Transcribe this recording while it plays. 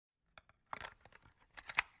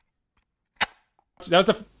That was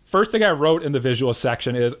the first thing I wrote in the visual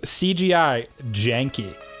section is CGI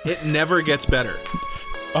janky. It never gets better.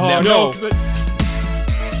 Oh, Never. no.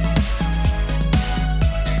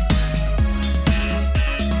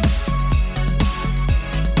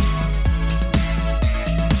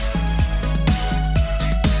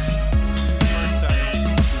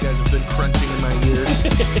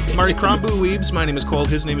 Marty Crombu Weebs, my name is Cole,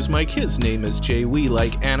 his name is Mike, his name is Jay. We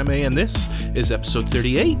like anime, and this is episode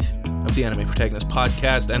 38 of the Anime Protagonist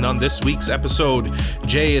podcast. And on this week's episode,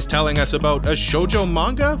 Jay is telling us about a shoujo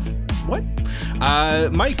manga. What?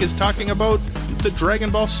 Mike is talking about the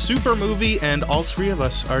Dragon Ball Super movie, and all three of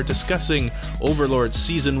us are discussing Overlord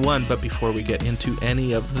Season 1. But before we get into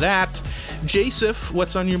any of that, Jasif,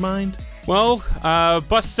 what's on your mind? Well,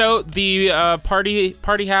 bust out the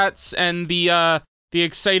party hats and the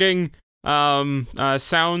exciting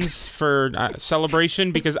sounds for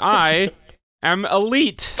celebration, because I am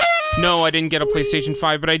elite. No, I didn't get a PlayStation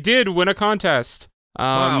 5, but I did win a contest.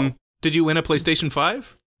 Wow. Did you win a PlayStation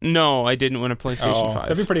 5? No, I didn't win a PlayStation 5.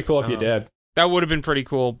 That'd be pretty cool if you did. That would have been pretty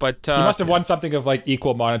cool, but... you must have won something of, like,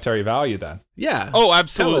 equal monetary value then. Yeah. Oh,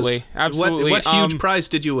 absolutely. Absolutely. What huge prize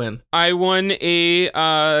did you win? I won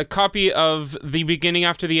a copy of the Beginning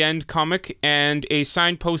After the End comic and a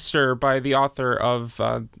signed poster by the author of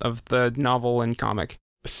the novel and comic.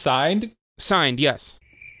 Signed? Signed, yes.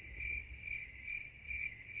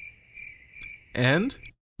 And?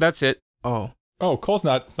 That's it. Oh, Cole's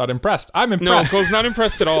not impressed. I'm impressed. No, Cole's not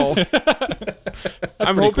impressed at all.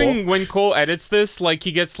 I'm hoping when Cole edits this, like,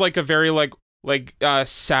 he gets like a very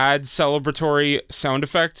sad celebratory sound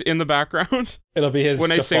effect in the background. It'll be his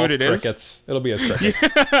when I say what it crickets. is. It'll be his crickets.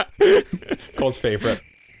 Cole's favorite.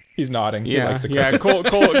 He's nodding. He likes the crickets.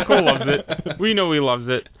 Yeah, Cole loves it. We know he loves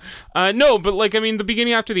it. No, but like, I mean, The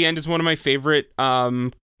Beginning After the End is one of my favorite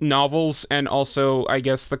novels, and also, I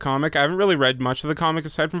guess, the comic. I haven't really read much of the comic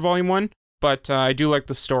aside from Volume 1. But I do like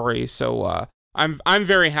the story, so I'm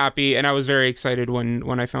very happy, and I was very excited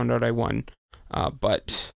when I found out I won.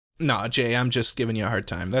 But no, Jay, I'm just giving you a hard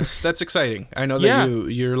time. That's exciting. I know that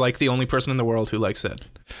you're like the only person in the world who likes it.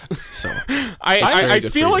 So I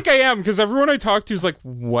feel like I am, because everyone I talk to is like,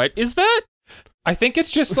 "What is that?" I think it's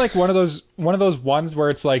just like one of those ones where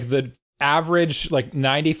it's like the average, like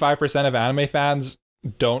 95% of anime fans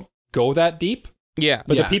don't go that deep. Yeah,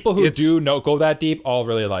 but the people who do go that deep all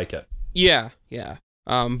really like it. Yeah.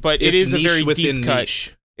 But it is a very deep cut.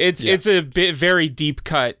 Niche. It's a very deep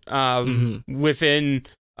cut within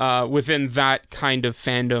that kind of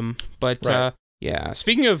fandom. But right.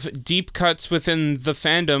 Speaking of deep cuts within the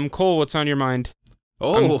fandom, Cole, what's on your mind?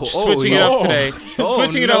 Switching it up today.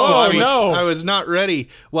 Switching it up this week. I was not ready.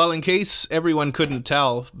 Well, in case everyone couldn't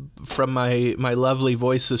tell from my lovely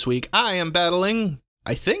voice this week, I am battling,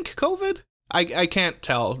 I think, COVID? I can't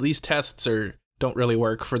tell. These tests don't really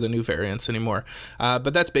work for the new variants anymore.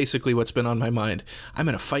 But that's basically what's been on my mind. I'm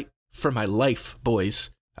in a fight for my life, boys.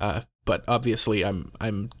 But obviously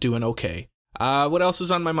I'm doing okay. What else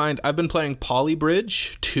is on my mind? I've been playing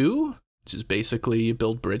Polybridge 2, which is basically you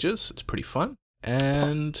build bridges. It's pretty fun.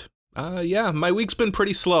 And my week's been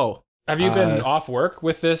pretty slow. Have you been off work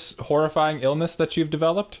with this horrifying illness that you've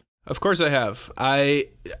developed? Of course I have. I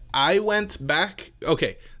went back.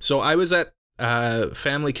 Okay, so I was at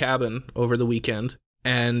family cabin over the weekend,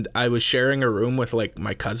 and I was sharing a room with like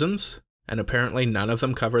my cousins, and apparently none of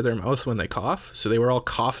them cover their mouth when they cough, so they were all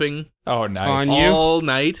coughing. Oh, nice. All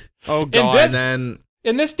night. Oh god.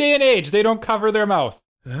 In this day and age, they don't cover their mouth.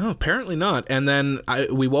 No, apparently not. And then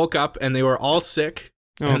we woke up and they were all sick.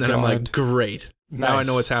 And then God. I'm like, great. Now I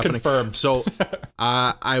know what's happening. Confirmed. So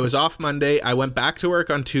I was off Monday. I went back to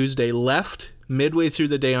work on Tuesday, left midway through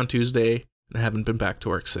the day on Tuesday, and I haven't been back to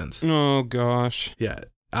work since. Oh, gosh. Yeah.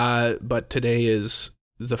 But today is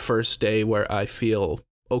the first day where I feel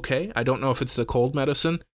okay. I don't know if it's the cold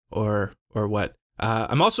medicine or what.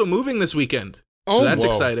 I'm also moving this weekend. So that's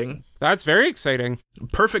exciting. That's very exciting.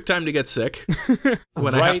 Perfect time to get sick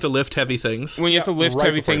when I have to lift heavy things. When you have to lift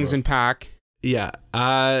heavy things and pack. Yeah.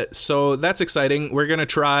 So that's exciting. We're going to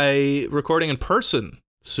try recording in person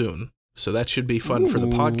soon. So that should be fun for the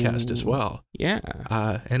podcast as well. Yeah.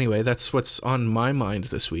 Anyway, that's what's on my mind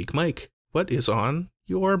this week. Mike, what is on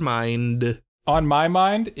your mind? On my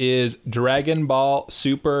mind is Dragon Ball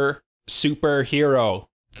Superhero.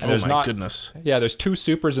 And Goodness. Yeah, there's 2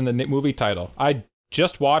 supers in the movie title. I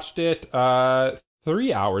just watched it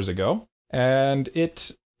 3 hours ago, and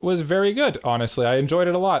it was very good, honestly. I enjoyed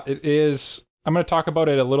it a lot. I'm going to talk about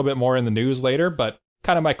it a little bit more in the news later, but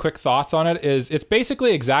kind of my quick thoughts on it is it's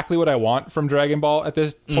basically exactly what I want from Dragon Ball at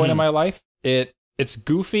this point in my life. It's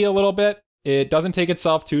goofy a little bit. It doesn't take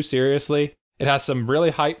itself too seriously. It has some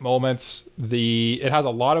really hype moments. It has a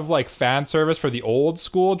lot of like fan service for the old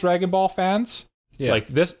school Dragon Ball fans. Yeah. Like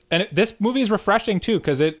this movie is refreshing too,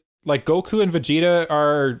 because it like Goku and Vegeta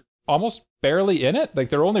are almost barely in it. Like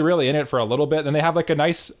they're only really in it for a little bit. Then they have like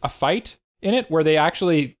a fight in it where they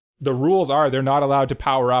actually, the rules are they're not allowed to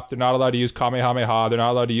power up. They're not allowed to use Kamehameha. They're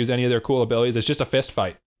not allowed to use any of their cool abilities. It's just a fist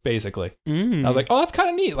fight, basically. I was like, oh, that's kind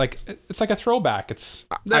of neat. Like it's like a throwback.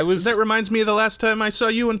 That reminds me of the last time I saw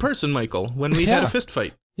you in person, Michael, when we had a fist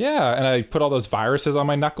fight. Yeah, and I put all those viruses on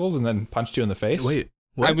my knuckles and then punched you in the face. Wait.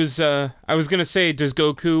 What? I was gonna say, does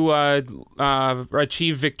Goku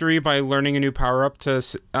achieve victory by learning a new power up to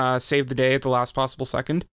save the day at the last possible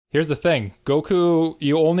second? Here's the thing, Goku,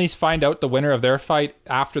 you only find out the winner of their fight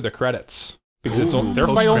after the credits, because it's their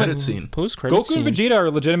fight only. Scene. Post-credit scene. Goku and Vegeta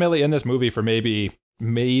are legitimately in this movie for maybe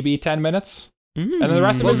 10 minutes, and then the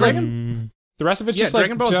rest of it's just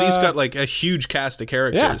Dragon like Ball Z's got like a huge cast of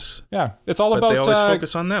characters. Yeah, it's all but about. They always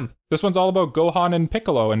focus on them. This one's all about Gohan and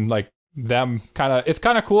Piccolo and like them it's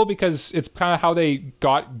kind of cool because it's kind of how they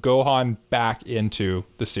got Gohan back into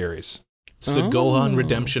the series. It's the Gohan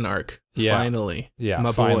redemption arc. Yeah. Finally. Yeah,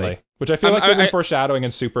 my finally. boy. Which I feel like they've been foreshadowing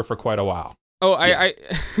in Super for quite a while. Oh,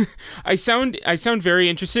 I sound very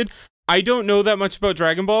interested. I don't know that much about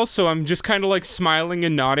Dragon Ball, so I'm just kind of like smiling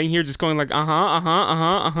and nodding here, just going like,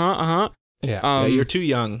 Yeah, you're too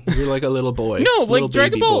young. You're like a little boy. No, like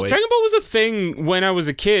Dragon Ball. Boy. Dragon Ball was a thing when I was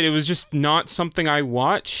a kid. It was just not something I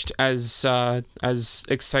watched as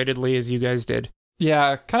excitedly as you guys did.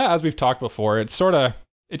 Yeah, kind of as we've talked before, it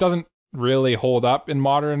doesn't really hold up in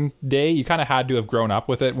modern day. You kind of had to have grown up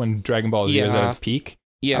with it when Dragon Ball Z was at its peak.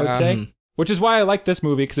 Yeah, I would say, which is why I like this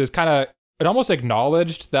movie, because it almost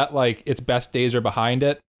acknowledged that like its best days are behind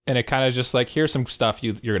it, and it kind of just like, here's some stuff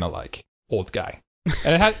you're gonna like, old guy.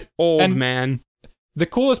 And it had man. The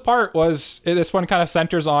coolest part was this one kind of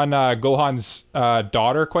centers on Gohan's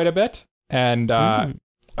daughter quite a bit, and I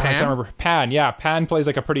can't remember Pan. Yeah, Pan plays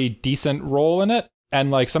like a pretty decent role in it,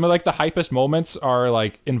 and like some of like the hypest moments are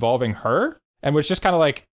like involving her, and which just kind of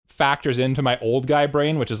like factors into my old guy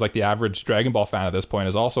brain, which is like the average Dragon Ball fan at this point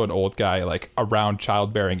is also an old guy like around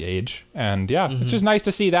childbearing age. And yeah, it's just nice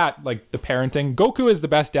to see that, like the parenting. Goku is the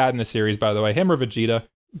best dad in the series, by the way, him or Vegeta.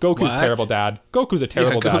 Goku's terrible dad. Goku's a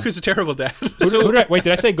terrible dad. Goku's a terrible dad. Wait,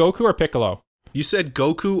 did I say Goku or Piccolo? You said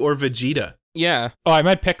Goku or Vegeta. Yeah. Oh, I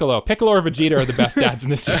meant Piccolo. Piccolo or Vegeta are the best dads in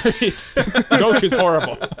the series. Goku's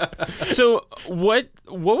horrible. So what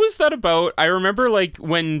was that about? I remember like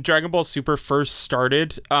when Dragon Ball Super first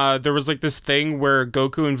started, there was like this thing where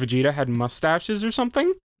Goku and Vegeta had mustaches or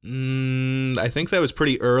something. I think that was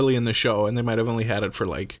pretty early in the show, and they might have only had it for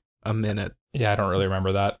like a minute. Yeah, I don't really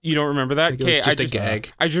remember that. You don't remember that? Okay, it was just a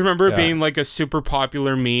gag. I just remember it being like a super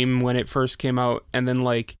popular meme when it first came out, and then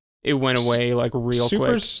like it went away like real quick.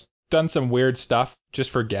 Super's done some weird stuff just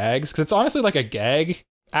for gags, because it's honestly like a gag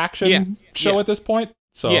action show at this point.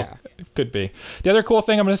 So it could be. The other cool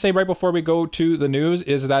thing I'm going to say right before we go to the news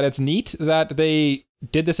is that it's neat that they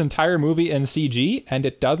did this entire movie in CG, and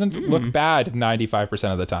it doesn't look bad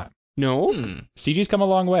 95% of the time. No? CG's come a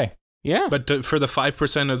long way. Yeah. But for the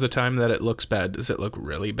 5% of the time that it looks bad, does it look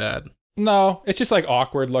really bad? No, it's just like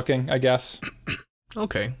awkward looking, I guess.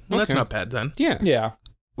 Okay. Well, that's not bad then. Yeah. Yeah.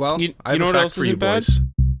 Well, I have know a what fact else for you isn't bad? boys.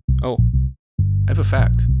 Oh. I have a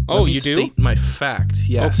fact. Oh, Let me you do? state my fact,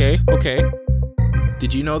 yes. Okay.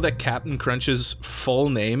 Did you know that Captain Crunch's full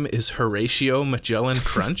name is Horatio Magellan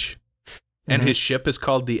Crunch? And his ship is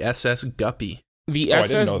called the SS Guppy. The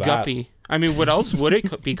SS Guppy. I mean, what else would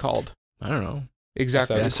it be called? I don't know.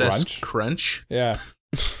 Exactly. SS Crunch? Yeah.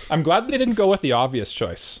 I'm glad they didn't go with the obvious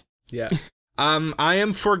choice. Yeah. I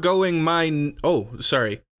am foregoing my... Oh,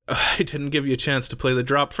 sorry. I didn't give you a chance to play the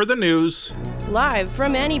drop for the news. Live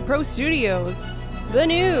from Annie Pro Studios, the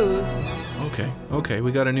news. Okay,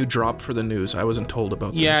 we got a new drop for the news. I wasn't told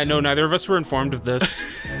about this. Yeah, no, neither of us were informed of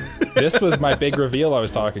this. This was my big reveal I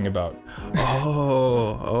was talking about.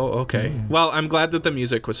 Oh, okay. Well, I'm glad that the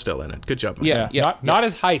music was still in it. Good job, Mike. Yeah. Not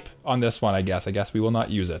as hype on this one, I guess. I guess we will not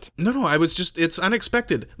use it. No, it's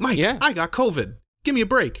unexpected. Mike, I got COVID. Give me a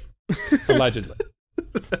break. Allegedly.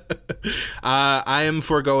 I am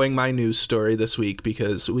foregoing my news story this week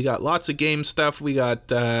because we got lots of game stuff. We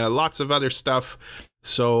got lots of other stuff.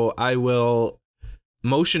 So I will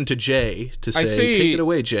motion to Jay to say, take it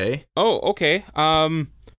away, Jay. Oh, okay.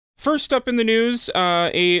 First up in the news,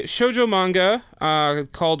 a shoujo manga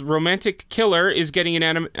called Romantic Killer is getting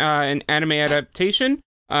an anime adaptation.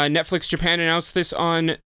 Netflix Japan announced this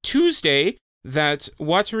on Tuesday that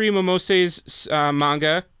Wataru Momose's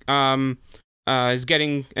manga is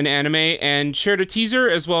getting an anime, and shared a teaser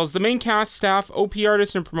as well as the main cast, staff, OP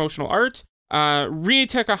artist, and promotional art. Rie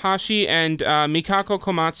Takahashi and Mikako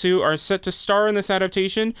Komatsu are set to star in this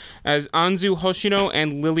adaptation as Anzu Hoshino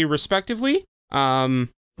and Lily, respectively. The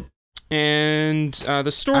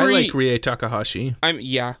story... I like Rie Takahashi.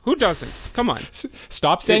 Yeah, who doesn't? Come on.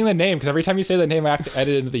 Stop saying the name, because every time you say the name, I have to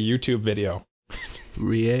edit into the YouTube video.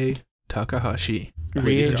 Rie Takahashi.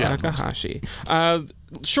 Rie Takahashi.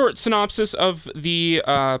 Short synopsis of the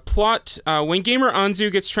plot. When gamer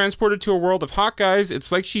Anzu gets transported to a world of hot guys,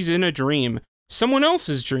 it's like she's in a dream. Someone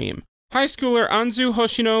else's dream. High schooler Anzu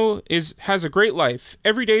Hoshino has a great life.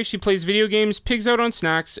 Every day she plays video games, pigs out on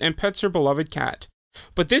snacks, and pets her beloved cat.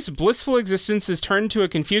 But this blissful existence is turned into a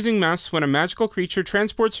confusing mess when a magical creature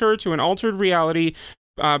transports her to an altered reality,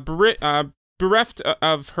 bereft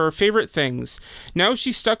of her favorite things. Now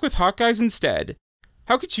she's stuck with hot guys instead.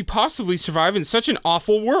 How could she possibly survive in such an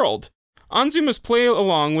awful world? Anzu must play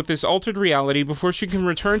along with this altered reality before she can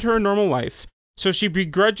return to her normal life. So she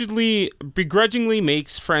begrudgingly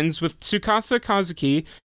makes friends with Tsukasa Kazuki.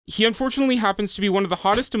 He unfortunately happens to be one of the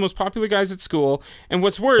hottest and most popular guys at school, and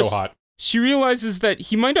what's worse, So hot. she realizes that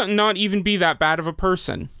he might not even be that bad of a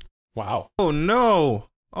person. Wow. Oh no.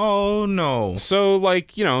 So,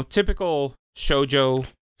 typical shoujo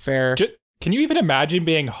fare. Can you even imagine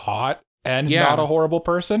being hot and not a horrible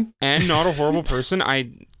person? And not a horrible person.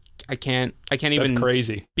 I can't even That's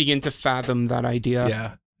crazy. begin to fathom that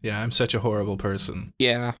idea. Yeah, I'm such a horrible person.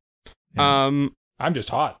 Yeah. I'm just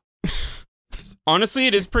hot. Honestly,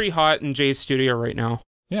 it is pretty hot in Jay's studio right now.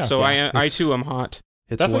 Yeah. So I too am hot.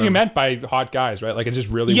 That's what you meant by hot guys, right? Like it's just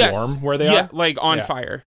really warm where they are? Yeah, like on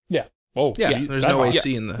fire. Yeah. Oh, yeah. There's no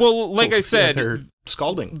AC in the... Well, like I said... they're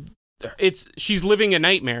scalding. She's living a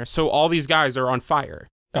nightmare, so all these guys are on fire.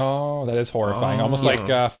 Oh, that is horrifying. Almost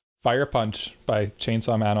like Fire Punch by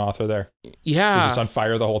Chainsaw Man author there. Yeah. He's just on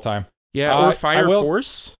fire the whole time. Yeah, or Fire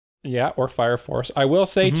Force. Yeah, or Fire Force. I will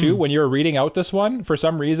say, too, when you were reading out this one, for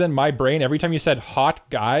some reason, my brain, every time you said hot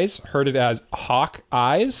guys, heard it as hawk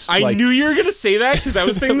eyes. I knew you were going to say that, because I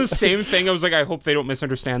was thinking the same thing. I was like, I hope they don't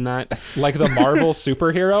misunderstand that. Like the Marvel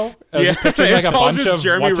superhero? I was just picturing like a bunch of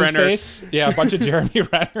Jeremy Renner. Face. Yeah, a bunch of Jeremy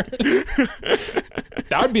Renner.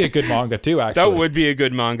 That would be a good manga, too, actually. That would be a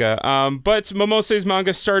good manga. But Momose's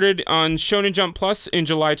manga started on Shonen Jump Plus in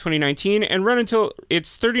July 2019 and run until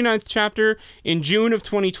its 39th chapter in June of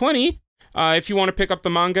 2020. If you want to pick up the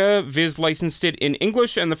manga, Viz licensed it in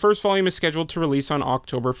English, and the first volume is scheduled to release on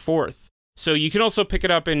October 4th. So you can also pick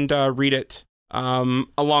it up and read it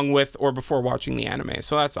along with or before watching the anime.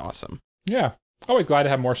 So that's awesome. Yeah. Always glad to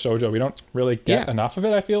have more shoujo. We don't really get enough of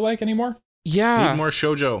it, I feel like, anymore. Yeah. Need more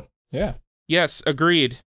shoujo. Yeah. Yes,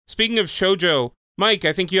 agreed. Speaking of shoujo, Mike,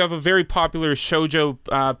 I think you have a very popular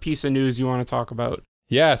shoujo piece of news you want to talk about.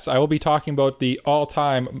 Yes, I will be talking about the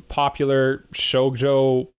all-time popular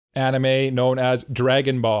shoujo anime known as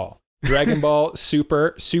Dragon Ball. Dragon Ball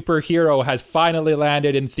Superhero has finally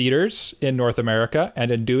landed in theaters in North America,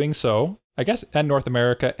 and in doing so, I guess, and North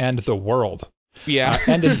America and the world. Yeah.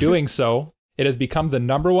 And in doing so, it has become the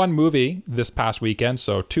 #1 movie this past weekend,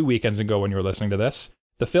 so 2 weekends ago when you were listening to this.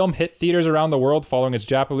 The film hit theaters around the world following its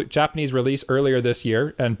Japanese release earlier this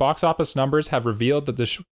year, and box office numbers have revealed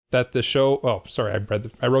that the show... Oh, sorry,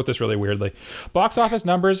 I wrote this really weirdly. Box office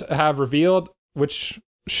numbers have revealed which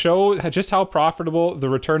show just how profitable the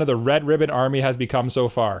return of the Red Ribbon Army has become so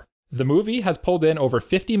far. The movie has pulled in over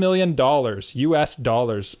 $50 million US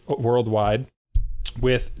dollars worldwide,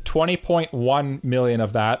 with 20.1 million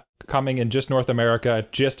of that coming in just North America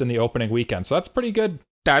just in the opening weekend. So that's pretty good.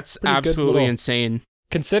 That's absolutely insane.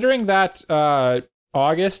 Considering that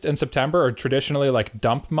August and September are traditionally like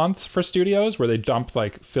dump months for studios, where they dump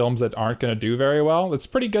like films that aren't going to do very well, it's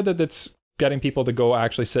pretty good that it's getting people to go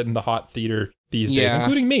actually sit in the hot theater these days,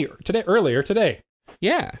 including me earlier today.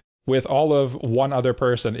 Yeah. With all of one other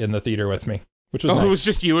person in the theater with me, which was nice. It was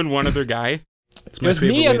just you and one other guy? It's my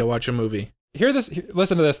favorite way to watch a movie.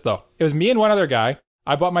 Listen to this, though. It was me and one other guy.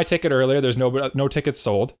 I bought my ticket earlier. There's no tickets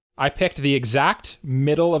sold. I picked the exact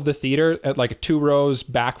middle of the theater at like 2 rows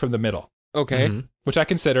back from the middle. Okay. Mm-hmm. Which I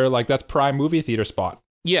consider like that's prime movie theater spot.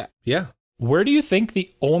 Yeah. Yeah. Where do you think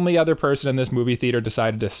the only other person in this movie theater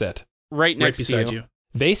decided to sit? Right next beside to you.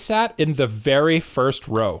 They sat in the very first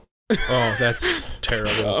row. Oh, that's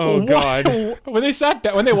terrible. Oh, God. When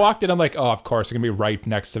they walked in, I'm like, oh, of course, they're going to be right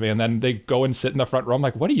next to me. And then they go and sit in the front row. I'm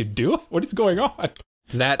like, what are you doing? What is going on?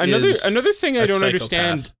 Another thing I don't psychopath.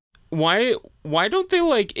 understand. Why don't they,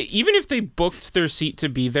 like, even if they booked their seat to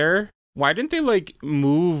be there, why didn't they, like,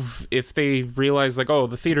 move if they realize, like, oh,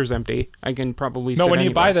 the theater's empty? I can probably sit anywhere.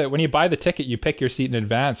 When you buy the ticket, you pick your seat in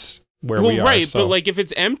advance we are. Right, so. but, like, if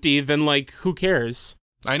it's empty, then, like, who cares?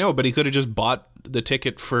 I know, but he could have just bought the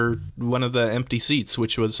ticket for one of the empty seats,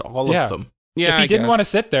 which was all of them. Yeah, if he didn't want to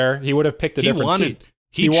sit there, he would have picked a different seat.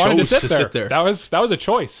 He wanted chose to sit there. That was a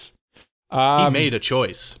choice. He made a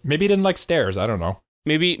choice. Maybe he didn't like stairs. I don't know.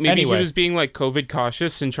 Maybe Anyway. he was being like COVID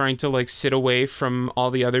cautious and trying to like sit away from all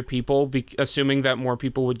the other people, assuming that more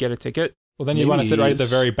people would get a ticket. Well, then you want to sit right at the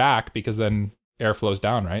very back because then air flows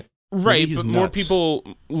down, right? Right, he's but nuts.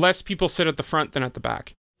 less people sit at the front than at the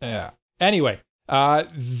back. Yeah. Anyway,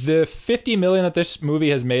 the $50 million that this movie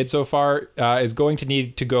has made so far is going to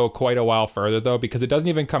need to go quite a while further, though, because it doesn't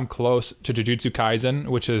even come close to Jujutsu Kaisen,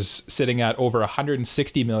 which is sitting at over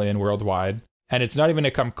 $160 million worldwide. And it's not even going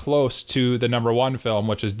to come close to the number one film,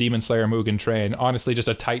 which is Demon Slayer Mugen Train. Honestly, just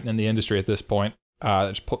a titan in the industry at this point,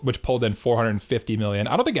 which pulled in $450 million.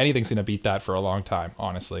 I don't think anything's going to beat that for a long time,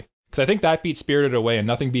 honestly. Because I think that beats Spirited Away, and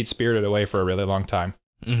nothing beats Spirited Away for a really long time.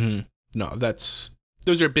 Mm-hmm. No,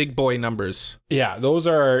 those are big boy numbers. Yeah, those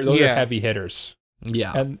are heavy hitters.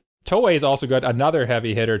 Yeah. And Toei's also got another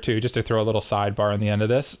heavy hitter, too, just to throw a little sidebar on the end of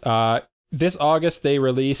this. This August, they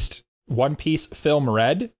released One Piece Film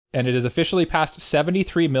Red, and it has officially passed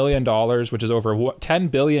 $73 million, which is over 10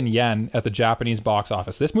 billion yen at the Japanese box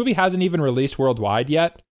office. This movie hasn't even released worldwide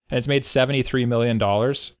yet, and it's made $73 million.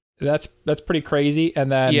 That's pretty crazy.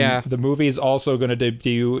 And then the movie is also going to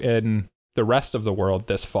debut in the rest of the world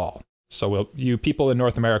this fall. So you people in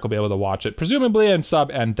North America will be able to watch it, presumably in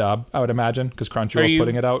sub and dub, I would imagine, because Crunchyroll's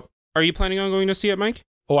putting it out. Are you planning on going to see it, Mike?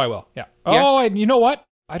 Oh, I will. Yeah. Oh, and you know what?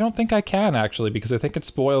 I don't think I can, actually, because I think it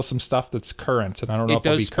spoils some stuff that's current, and I don't know if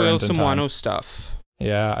it'll be current in time. It does spoil some Wano stuff.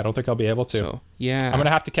 Yeah, I don't think I'll be able to. So, yeah. I'm going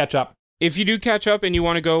to have to catch up. If you do catch up and you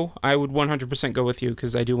want to go, I would 100% go with you,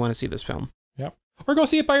 because I do want to see this film. Yep. Or go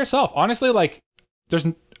see it by yourself. Honestly, like,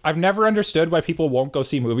 I've never understood why people won't go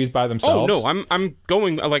see movies by themselves. Oh, no, I'm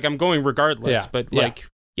going regardless, but yeah.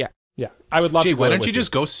 Yeah, I would love Jay, to go why don't you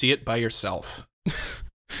just go see it by yourself?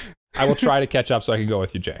 I will try to catch up so I can go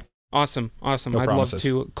with you, Jay. Awesome. No I'd promises.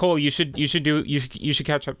 love to. Cole, you should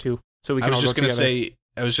catch up too, so we can all go together.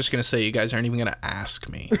 I was just gonna say, you guys aren't even gonna ask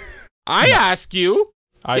me. I ask you.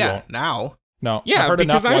 I won't. Now. No. Yeah, I've heard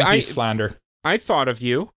because enough One Piece slander. I thought of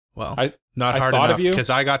you. Well, I hard thought enough, of you. because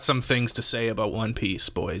I got some things to say about One Piece,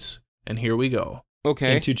 boys. And here we go.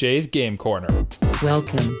 Okay. Into Jay's Game Corner.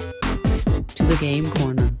 Welcome to the Game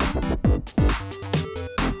Corner.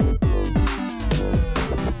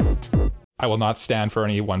 I will not stand for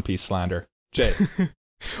any One Piece slander. Jay. You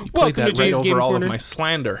played Welcome that to Jay's right Game over all Corner. of my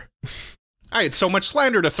slander. I had so much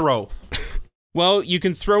slander to throw. Well, you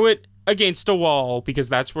can throw it against a wall because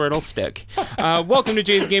that's where it'll stick. Welcome to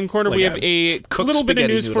Jay's Game Corner. Like we have a little bit of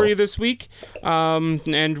news noodle. for you this week,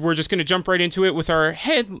 and we're just going to jump right into it with our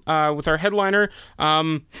headliner.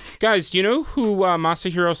 Guys, do you know who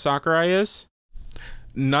Masahiro Sakurai is?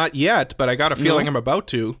 Not yet, but I got a feeling I'm about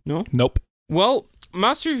to. No? Nope. Well,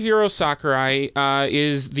 Masahiro Sakurai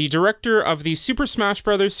is the director of the Super Smash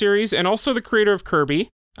Bros. Series and also the creator of Kirby.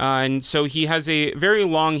 And so he has a very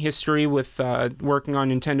long history with working on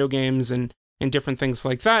Nintendo games and different things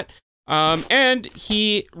like that. And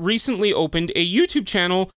he recently opened a YouTube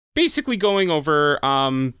channel basically going over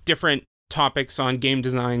different topics on game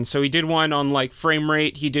design. So he did one on like frame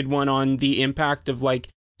rate. He did one on the impact of like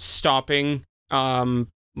stopping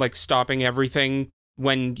everything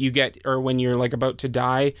when you're like about to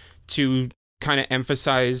die, to kind of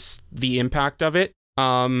emphasize the impact of it.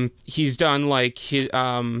 He's done like his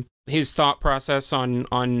thought process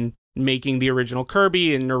on making the original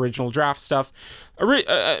Kirby and original draft stuff.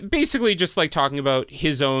 Basically just like talking about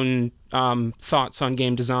his own thoughts on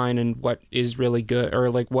game design and what is really good, or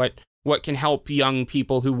like what can help young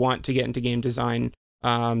people who want to get into game design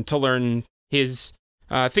to learn his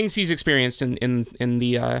things he's experienced in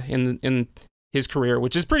his career,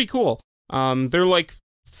 which is pretty cool. They're like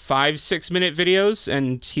 5-6 minute videos,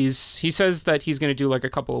 and he says that he's going to do like a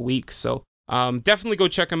couple of weeks. So definitely go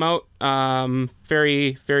check him out.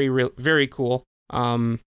 Very, very, very cool.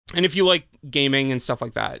 And if you like gaming and stuff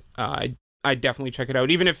like that, I definitely check it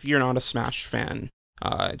out. Even if you're not a Smash fan,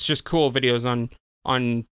 it's just cool videos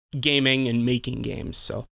on gaming and making games.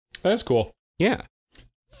 So That's cool. yeah,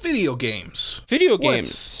 Video games.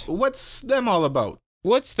 What's them all about?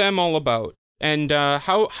 What's them all about? And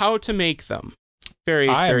how to make them.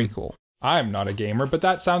 Very cool. I'm not a gamer, but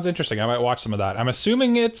that sounds interesting. I might watch some of that. I'm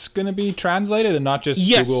assuming it's going to be translated and not just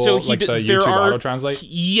Google, like the YouTube auto-translate?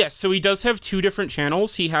 Yes, so he does have two different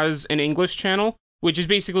channels. He has an English channel, which is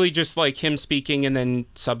basically just like him speaking and then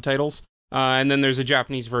subtitles. And then there's a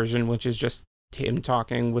Japanese version, which is just him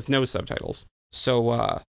talking with no subtitles. So,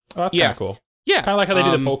 Oh, that's yeah. kind of cool. Yeah. Kind of like how they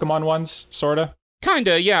do the Pokemon ones, sort of.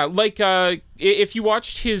 Kinda, yeah. Like, if you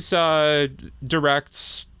watched his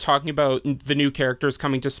directs talking about the new characters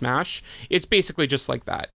coming to Smash, it's basically just like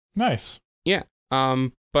that. Nice. Yeah.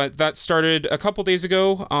 But that started a couple days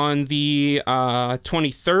ago on the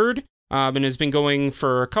 23rd. And has been going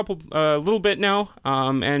for a little bit now.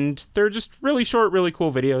 And they're just really short, really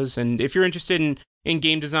cool videos. And if you're interested in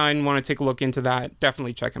game design, want to take a look into that,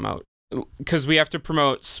 definitely check them out. Because we have to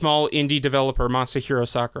promote small indie developer Masahiro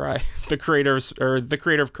Sakurai, the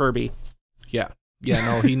creator of Kirby. Yeah. Yeah,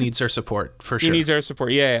 no, he needs our support for sure. He needs our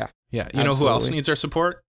support. Yeah. Yeah. You know who else needs our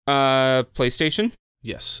support? PlayStation.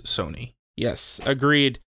 Yes, Sony. Yes,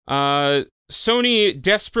 agreed. Sony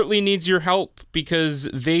desperately needs your help because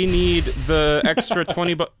they need the extra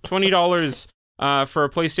 $20 for a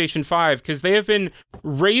PlayStation 5 because they have been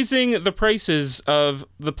raising the prices of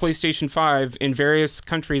the PlayStation 5 in various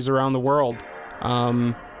countries around the world.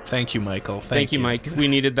 Thank you, Michael. Thank you, Mike. We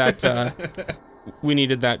needed that. We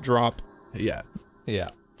needed that drop. Yeah. Yeah.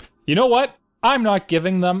 You know what? I'm not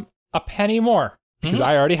giving them a penny more because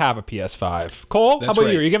I already have a PS5. Cole, That's how about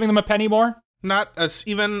right. you? Are you giving them a penny more? Not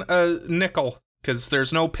even a nickel, because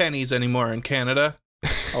there's no pennies anymore in Canada.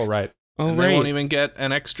 Oh, right. And they won't even get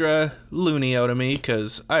an extra loony out of me,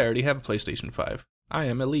 because I already have a PlayStation 5. I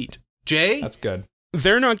am elite. Jay? That's good.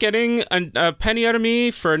 They're not getting a penny out of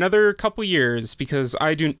me for another couple years, because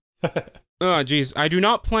I do... Oh, geez. I do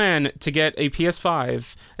not plan to get a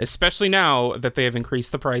PS5, especially now that they have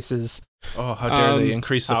increased the prices. Oh, how dare they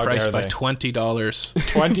increase the price by $20.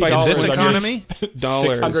 $20 In this economy?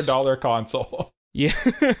 $600 console. Yeah.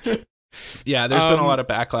 Yeah, there's been a lot of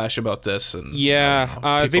backlash about this. And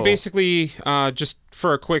yeah, they basically, just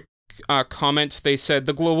for a quick comment, they said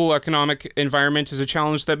the global economic environment is a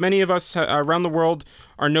challenge that many of us around the world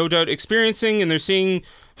are no doubt experiencing, and they're seeing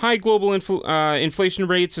high global inflation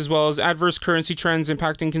rates as well as adverse currency trends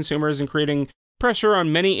impacting consumers and creating pressure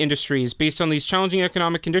on many industries. Based on these challenging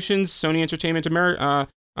economic conditions, Sony Interactive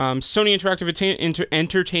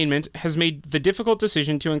Entertainment has made the difficult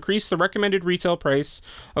decision to increase the recommended retail price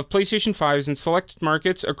of PlayStation 5s in select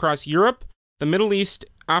markets across Europe, the Middle East,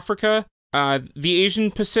 Africa, the Asian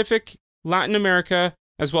Pacific, Latin America,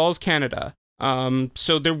 as well as Canada.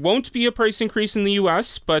 So there won't be a price increase in the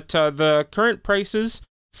US, but the current prices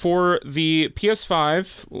for the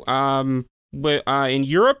PS5 in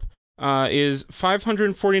Europe is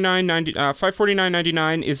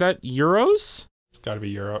 $549.99. Is that euros? It's got to be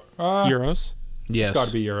Euro. Euros. Yes. It's got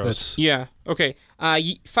to be euros. Yeah. Okay.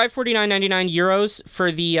 €549.99 euros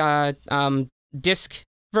for the disc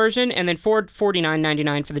version, and then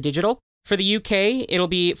 $449.99 for the digital. For the UK, it'll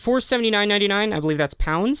be $479.99. I believe that's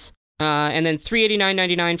pounds, and then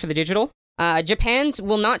 $389.99 for the digital. Japan's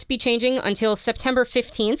will not be changing until September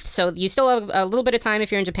 15th, so you still have a little bit of time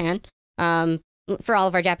if you're in Japan. For all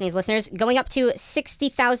of our Japanese listeners, going up to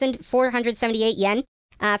 60,478 yen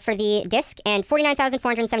for the disc, and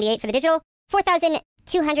 49,478 for the digital,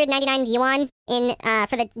 4,299 yuan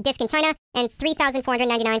for the disc in China, and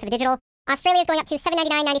 3,499 for the digital. Australia's going up to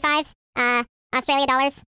 $799.95 Australia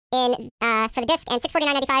dollars for the disc, and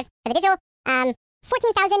 $649.95 for the digital.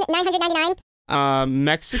 14,999.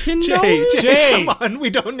 Mexican Jay, Jay! come on, we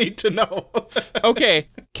don't need to know. Okay.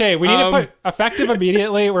 Okay, we need to put effective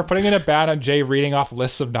immediately. We're putting in a ban on Jay reading off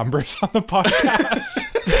lists of numbers on the podcast.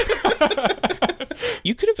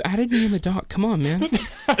 You could have added me in the doc. Come on, man.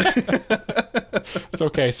 It's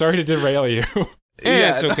okay. Sorry to derail you.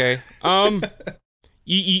 Yeah, it's okay.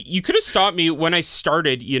 You could have stopped me when I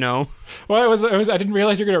started, you know. Well, it was. I didn't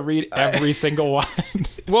realize you're gonna read every single one.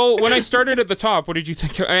 Well, when I started at the top, what did you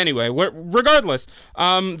think? Anyway, regardless,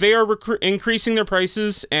 they are increasing their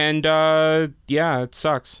prices, and yeah, it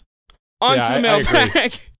sucks. On to the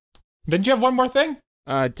mailbag. Didn't you have one more thing?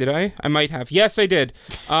 Did I? I might have. Yes, I did.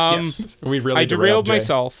 Yes, we really I derailed Jay.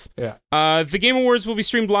 myself. Yeah. The Game Awards will be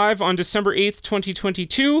streamed live on December 8th,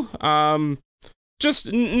 2022.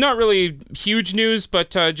 Just not really huge news,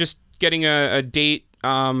 but just getting a date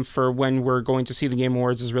for when we're going to see the Game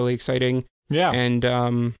Awards is really exciting. Yeah. And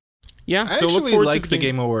yeah, I so look actually forward like to the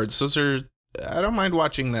Game Awards. Those are, I don't mind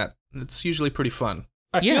watching that. It's usually pretty fun.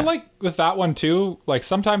 I feel like with that one too, like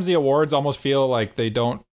sometimes the awards almost feel like they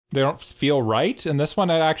don't feel right, and this one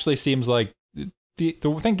it actually seems like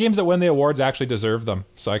the games that win the awards actually deserve them.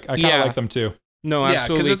 So I kind of like them too. No, Yeah,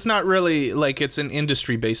 absolutely. because it's not really like it's an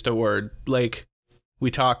industry-based award. Like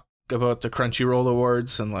we talk about the Crunchyroll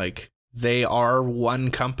Awards, and like they are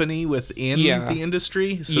one company within the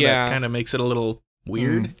industry, so that kind of makes it a little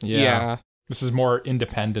weird. Yeah. This is more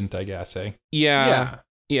independent, I guess, eh? Yeah,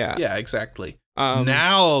 exactly.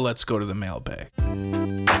 Now let's go to the mailbag.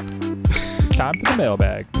 It's time for the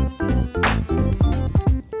mailbag.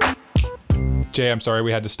 Jay, I'm sorry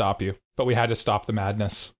we had to stop you, but we had to stop the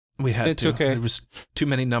madness. We had It's to. okay. There was too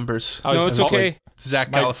many numbers. No, it's okay. Like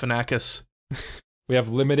Zach Galifianakis. We have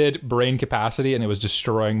limited brain capacity, and it was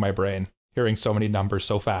destroying my brain, hearing so many numbers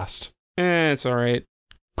so fast. It's all right.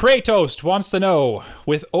 Kratos wants to know,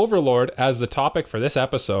 with Overlord as the topic for this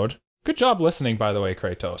episode. Good job listening, by the way,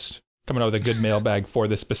 Kratos. Coming out with a good mailbag for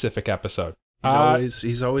this specific episode.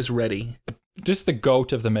 He's always ready. Just the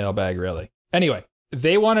goat of the mailbag, really. Anyway,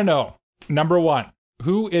 they want to know, number 1,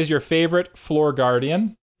 who is your favorite floor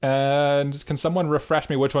guardian? And can someone refresh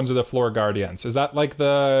me which ones are the floor guardians? Is that like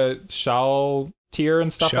the Shal tier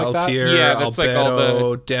and stuff like that? Shaltir, Yeah, that's like all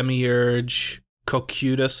Albedo, Demiurge,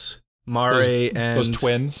 Cocutus, Mare, and those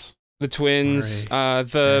twins. The twins,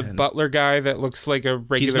 the and- butler guy that looks like a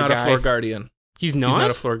regular he's not guy. a floor guardian. He's not? He's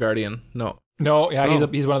not a floor guardian. No. No, yeah, Oh.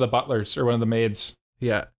 he's one of the butlers or one of the maids.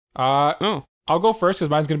 Yeah. Oh. I'll go first because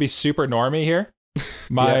mine's going to be super normie here.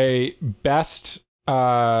 My best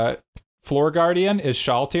floor guardian is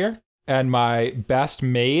Shaltir, and my best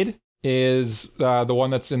maid is the one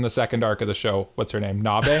that's in the second arc of the show. What's her name?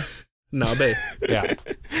 Nabe? Nabe. Yeah.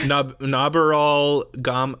 Nabarol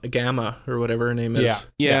Gamma, or whatever her name is.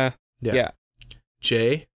 Yeah. Yeah.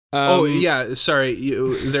 Jay? Um, Sorry.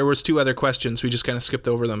 There was 2 other questions. We just kind of skipped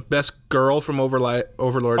over them. Best girl from Overlord. Oh.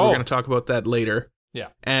 We're going to talk about that later. Yeah.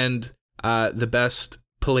 And the best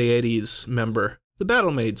Pleiades member. The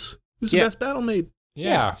Battle Maids. Who's the Yeah. best Battle Maid?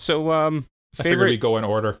 Yeah. So, I figured we favorite. go in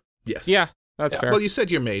order. Yes. Yeah, that's fair. Well, you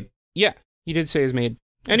said your maid. Yeah, you did say his maid.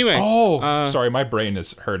 Anyway. Oh, sorry, my brain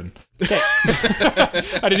is hurting.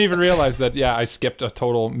 I didn't even realize that. Yeah, I skipped a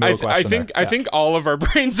total middle question. I think all of our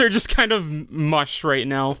brains are just kind of mush right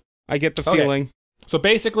now. I get the Okay. feeling. So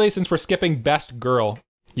basically, since we're skipping best girl,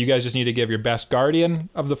 you guys just need to give your best guardian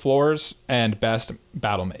of the floors and best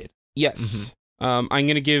battle maid. Yes. I'm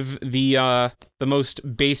gonna give the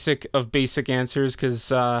most basic of basic answers because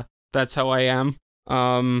that's how I am.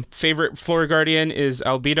 Favorite floor guardian is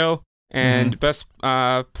Albedo, and best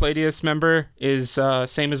Pleiades member is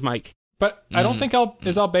same as Mike. But I don't think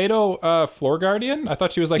is Albedo floor guardian. I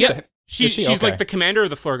thought she was like Yeah. the, She's Okay. like the commander of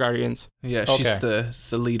the floor guardians. Yeah, she's Okay.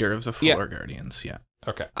 the leader of the Floor Guardians. Yeah.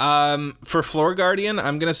 Okay. For Floor Guardian,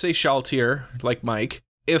 I'm going to say Shaltir, like Mike.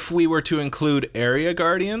 If we were to include Area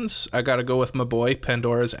Guardians, I got to go with my boy,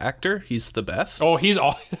 Pandora's actor. He's the best. Oh, he's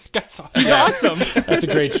awesome. That's a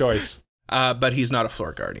great choice. But he's not a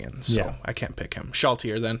Floor Guardian, so Yeah. I can't pick him.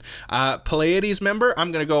 Shaltir, then. Pleiades member,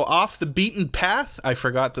 I'm going to go off the beaten path. I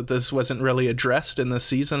forgot that this wasn't really addressed in the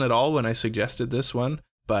season at all when I suggested this one.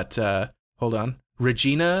 But hold on.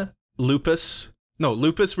 Lupus,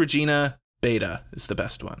 Regina, Beta is the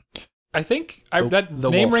best one. I think The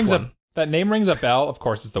name wolf rings one. that name rings a bell. Of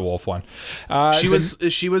course, it's the wolf one. She was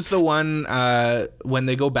the one when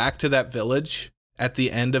they go back to that village at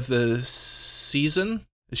the end of the season.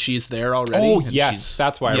 She's there already. Oh, and yes. she's-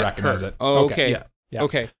 That's why I yeah, recognize her. it. Oh, okay. Yeah. Yeah.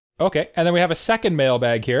 Okay. Okay. And then we have a second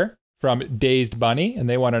mailbag here from Dazed Bunny, and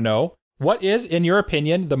they want to know, what is, in your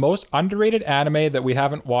opinion, the most underrated anime that we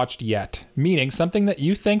haven't watched yet? Meaning something that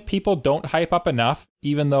you think people don't hype up enough,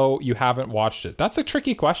 even though you haven't watched it. That's a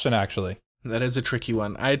tricky question, actually. That is a tricky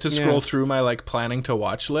one. I had to scroll through my planning to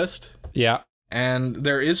watch list, Yeah. and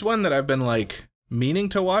there is one that I've been meaning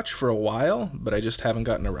to watch for a while, but I just haven't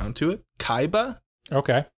gotten around to it. Kaiba?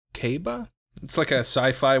 Okay. It's like a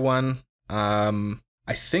sci-fi one.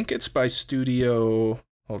 I think it's by Studio.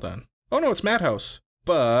 Hold on. Oh no, it's Madhouse.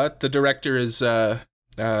 But the director is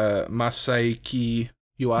Masaiki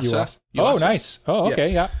Yuasa. Oh, nice. Oh,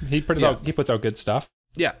 okay. Yeah. He puts Yeah. out good stuff.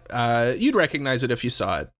 Yeah, you'd recognize it if you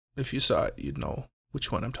saw it. If you saw it, you'd know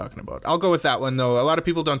which one I'm talking about. I'll go with that one, though. A lot of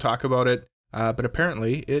people don't talk about it, but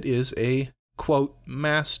apparently it is a, quote,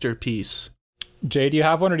 masterpiece. Jay, do you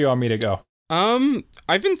have one or do you want me to go?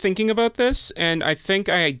 I've been thinking about this, and I think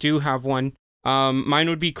I do have one. Mine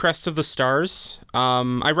would be Crest of the Stars.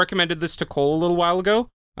 I recommended this to Cole a little while ago.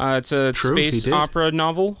 It's a True, he space did. opera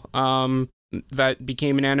novel that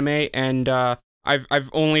became an anime, and I've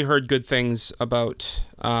only heard good things about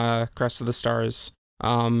Crest of the Stars.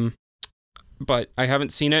 But I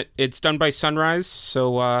haven't seen it. It's done by Sunrise,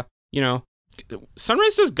 so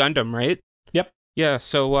Sunrise does Gundam, right? Yep. Yeah.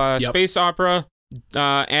 So Yep. space opera.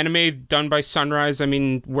 Anime done by Sunrise. I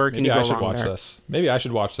mean, where can Maybe you go I should wrong watch there? this. Maybe I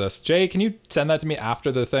should watch this. Jay, can you send that to me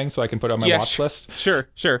after the thing so I can put it on my watch list? Sure.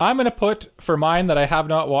 I'm going to put, for mine that I have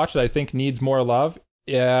not watched that I think needs more love,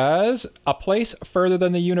 is A Place Further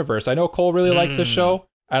Than the Universe. I know Cole really likes this show,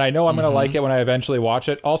 and I know I'm going to like it when I eventually watch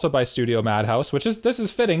it. Also by Studio Madhouse, this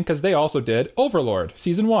is fitting because they also did Overlord,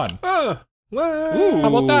 Season 1. Oh, what?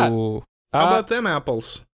 How about that? Ooh. How about them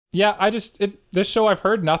apples? Yeah, this show I've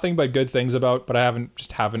heard nothing but good things about, but I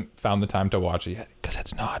haven't found the time to watch it yet because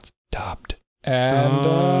it's not dubbed. And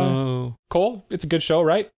Oh. Cole, it's a good show,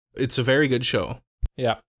 right? It's a very good show.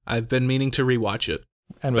 Yeah. I've been meaning to rewatch it,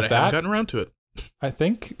 And but with I haven't that, gotten around to it. I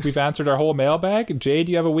think we've answered our whole mailbag. Jay,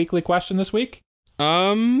 do you have a weekly question this week?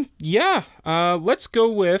 Yeah. Let's go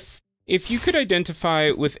with, if you could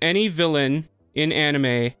identify with any villain in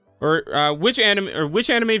anime, or which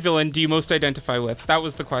anime villain do you most identify with? That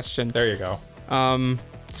was the question. There you go.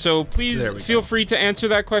 So please There we feel go. free to answer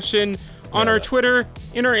that question on our Twitter,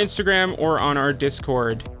 in our Instagram, or on our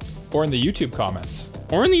Discord. Or in the YouTube comments.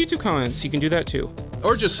 Or in the YouTube comments. You can do that too.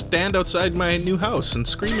 Or just stand outside my new house and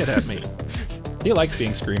scream it at me. He likes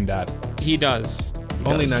being screamed at. He does.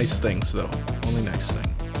 Only nice things, though. Only nice thing.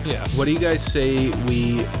 Yes. What do you guys say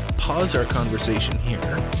we pause our conversation here,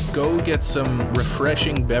 go get some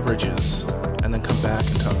refreshing beverages, and then come back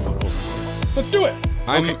and talk about Overlord? Let's do it.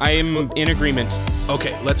 I am in agreement.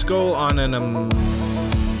 Okay, let's go on an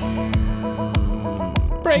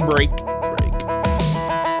Break. break.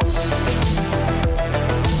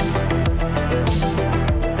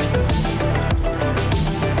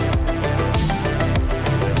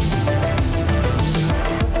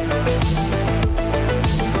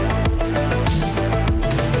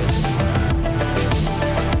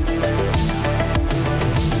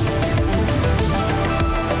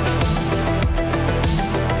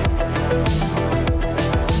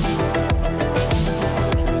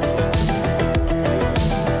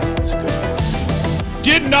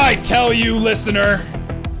 Didn't I tell you, listener?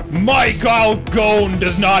 Mike Algone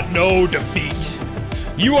does not know defeat.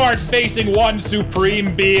 You aren't facing one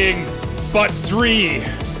supreme being, but three.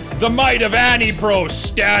 The might of Anipro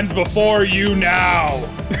stands before you now.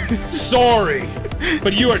 Sorry,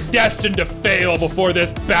 but you are destined to fail before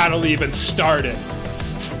this battle even started.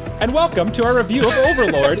 And welcome to our review of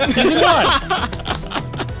Overlord Season 1.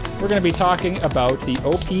 We're going to be talking about the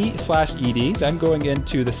OP/ED, then going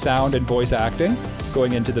into the sound and voice acting,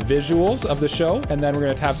 going into the visuals of the show, and then we're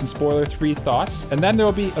going to have some spoiler-free thoughts, and then there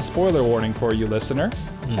will be a spoiler warning for you, listener.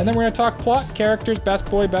 And then we're going to talk plot, characters, best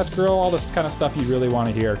boy, best girl, all this kind of stuff you really want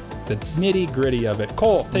to hear. The nitty-gritty of it.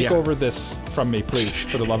 Cole, take over this from me, please,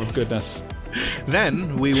 for the love of goodness.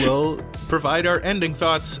 Then we will provide our ending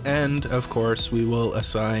thoughts, and of course we will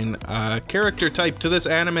assign a character type to this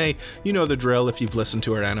anime. You know the drill if you've listened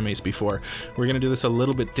to our animes before. We're going to do this a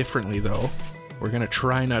little bit differently though. We're going to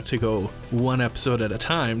try not to go one episode at a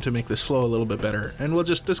time to make this flow a little bit better, and we'll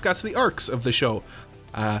just discuss the arcs of the show.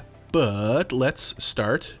 But let's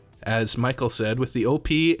start, as Michael said, with the OP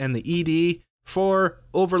and the ED for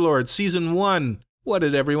Overlord Season 1. What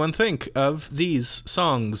did everyone think of these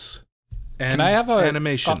songs and Can I have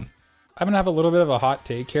animation? I'm going to have a little bit of a hot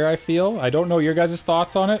take here, I feel. I don't know your guys'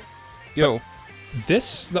 thoughts on it. Yo.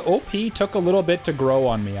 The OP took a little bit to grow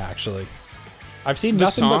on me, actually. I've seen The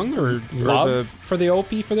nothing song but or love the... for the OP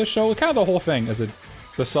for this show. Kind of the whole thing, is it?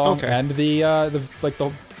 The song Okay. and the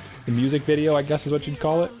music video, I guess is what you'd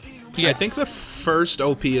call it. Yeah. I think the first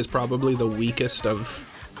OP is probably the weakest of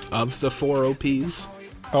the 4 OPs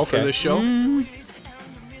for the show.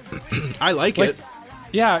 I like it.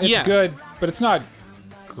 Yeah, it's Yeah. good, but it's not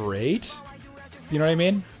great. You know what I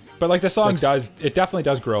mean? But like the song definitely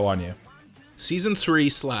does grow on you. Season 3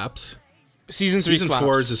 slaps. Season 3 Season slaps.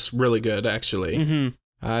 4 is just really good, actually.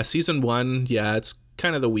 Season 1, yeah, it's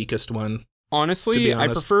kind of the weakest one. Honestly, I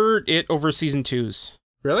honest. prefer it over Season 2's.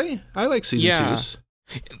 Really? I like Season Yeah. 2's.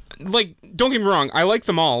 Like, don't get me wrong, I like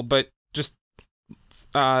them all, but just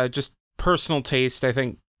personal taste, I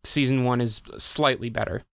think Season 1 is slightly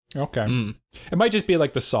better. Okay. It might just be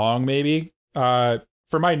like the song, maybe.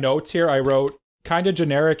 For my notes here, I wrote kind of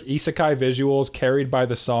generic isekai visuals carried by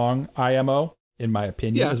the song IMO, in my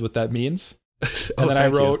opinion, is what that means. And then I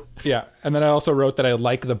wrote, and then I also wrote that I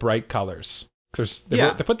like the bright colors.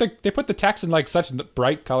 They put the text in like such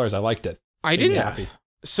bright colors. I liked it. I didn't. Happy.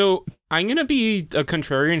 So I'm gonna be a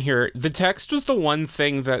contrarian here. The text was the one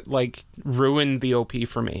thing that like ruined the OP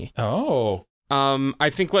for me. Oh. I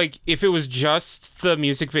think like if it was just the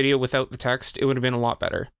music video without the text, it would have been a lot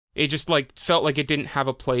better. It just like felt like it didn't have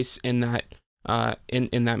a place in that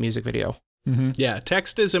in that music video. Mm-hmm. Yeah,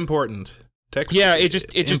 text is important. Text. Yeah, it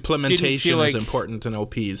just implementation didn't feel like, is important in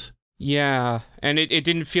OPs. Yeah, and it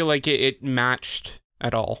didn't feel like it matched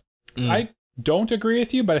at all. I don't agree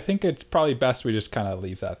with you, but I think it's probably best we just kind of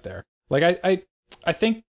leave that there. Like I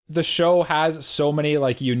think the show has so many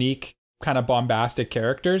like unique kind of bombastic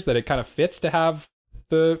characters that it kind of fits to have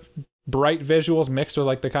the bright visuals mixed with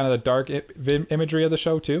like the kind of the dark imagery of the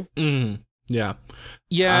show too. Yeah.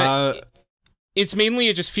 Yeah. It's mainly,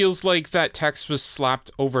 it just feels like that text was slapped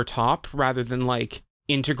over top rather than like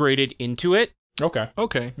integrated into it. Okay.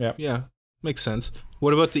 Okay. Yeah. Yeah. Makes sense.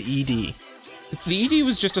 What about the ED? The ED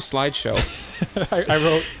was just a slideshow. I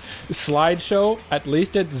wrote slideshow. At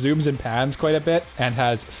least it zooms and pans quite a bit and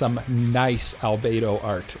has some nice albedo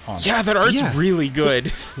art on it. Yeah, that art's really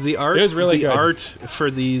good. The art It is really good. art for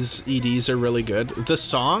these EDs are really good. The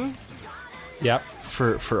song, Yep.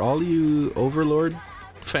 for all you Overlord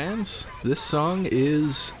fans, this song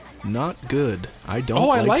is not good. I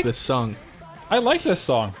don't like this song. I like this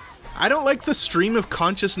song. I don't like the stream of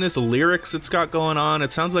consciousness lyrics it's got going on.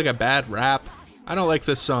 It sounds like a bad rap. I don't like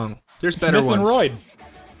this song. There's better Myth and ones. Royd.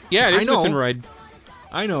 Yeah, it is I know. Myth and Royd.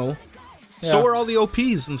 I know. Yeah. So are all the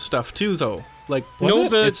OPs and stuff too, though. Like, No,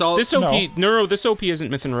 it's all this OP. No, this OP isn't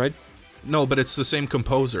Myth and Royd. no, but it's the same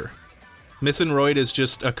composer. Myth and Royd is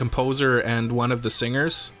just a composer and one of the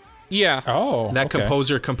singers. Yeah. Oh, That okay.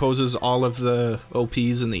 composer composes all of the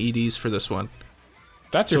OPs and the EDs for this one.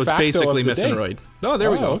 That's So your it's facto basically of the Myth day. and Royd. Oh,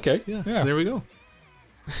 there we go. Okay. Yeah, Yeah. there we go.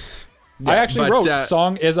 I actually but, wrote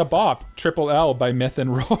 "Song is a Bop," Triple L by Myth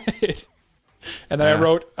and Royd, and then I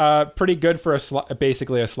wrote "Pretty good for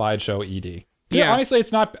basically a slideshow ED." Yeah. Honestly,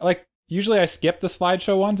 it's not like usually I skip the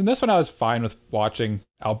slideshow ones, and this one I was fine with watching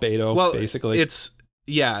albedo. Well, basically, the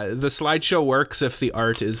slideshow works if the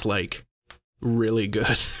art is like really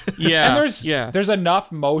good. Yeah. and there's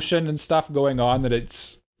enough motion and stuff going on that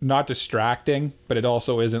it's not distracting, but it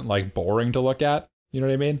also isn't like boring to look at. You know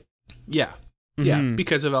what I mean? Yeah, Mhm.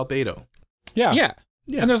 because of albedo. Yeah. Yeah.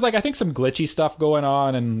 Yeah. And there's like I think some glitchy stuff going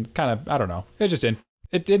on, and kind of I don't know.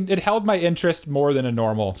 It held my interest more than a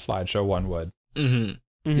normal slideshow one would.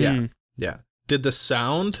 Mm-hmm. Mhm. Yeah. Yeah. Did the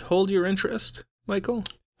sound hold your interest, Michael?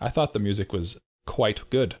 I thought the music was quite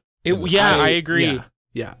good. I agree.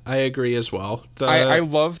 Yeah, I agree as well. I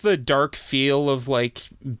love the dark feel of like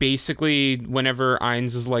basically whenever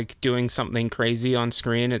Ainz is like doing something crazy on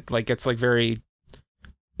screen, it like gets like very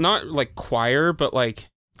not like choir, but like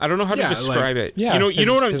I don't know how to describe it. Yeah, you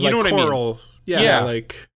know what I mean. choral. Yeah, Yeah.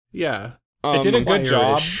 like yeah. It did a good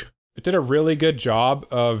job. choirish. It did a really good job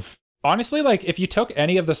of honestly, like if you took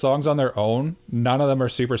any of the songs on their own, none of them are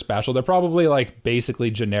super special. They're probably like basically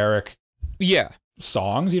generic Yeah.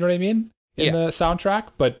 songs, you know what I mean? In Yeah. the soundtrack,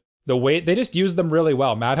 but the way they just used them really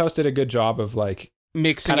well. Madhouse did a good job of like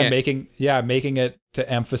Mixing kind of it. making it to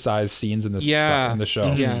emphasize scenes in the Yeah. in the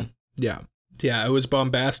show. Yeah. Yeah, it was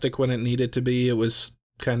bombastic when it needed to be. It was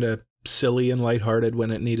kind of silly and lighthearted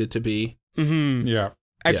when it needed to be. Mm-hmm. Yeah.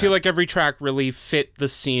 I Yeah. feel like every track really fit the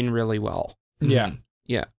scene really well. Yeah. Mhm.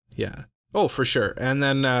 Yeah. Yeah. Oh, for sure. And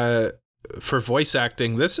then for voice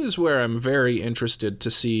acting, this is where I'm very interested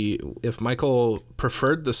to see if Michael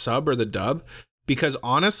preferred the sub or the dub, because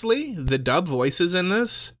honestly, the dub voices in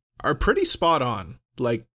this are pretty spot on.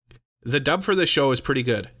 Like the dub for the show is pretty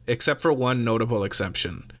good, except for one notable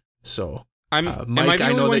exception. So Am Mike, I the I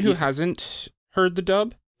only know one that who you- hasn't heard the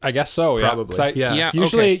dub? I guess so, yeah. Probably. 'Cause I- Yeah. Yeah.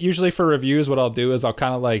 Usually for reviews, what I'll do is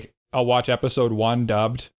I'll watch episode 1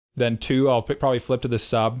 dubbed, then 2 I'll probably flip to the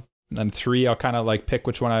sub, and then 3 I'll kind of like pick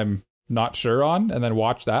which one I'm not sure on, and then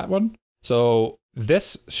watch that one. So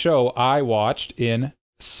this show I watched in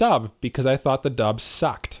sub because I thought the dub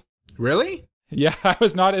sucked. really, Yeah, I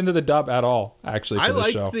was not into the dub at all, actually, for I the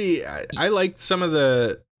liked show. I liked some of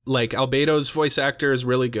the like Albedo's voice actor is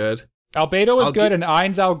really good. Albedo was I'll good, gi- and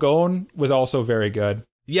Ainz Algon was also very good.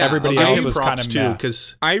 Yeah, Everybody I'll give else him was props kinda too meh.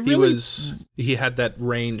 because I really- he had that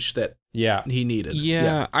range that Yeah. he needed.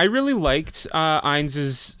 Yeah, I really liked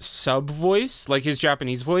Ainz's sub voice, like his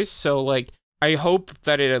Japanese voice. So like, I hope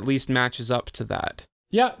that it at least matches up to that.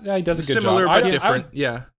 Yeah, he does a good Similar job. but different.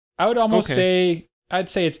 Yeah. I would almost Okay. I'd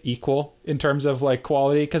say it's equal in terms of like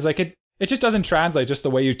quality, because like it just doesn't translate just the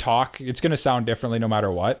way you talk. It's going to sound differently no matter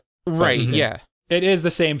what. Right? Mhm. Yeah. It is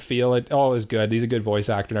the same feel. It all is good. He's a good voice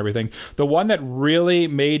actor and everything. The one that really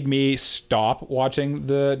made me stop watching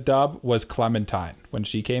the dub was Clementine when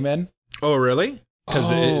she came in, Oh, really?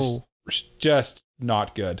 because it is just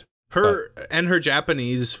not good. Her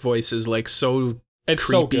Japanese voice is like so It's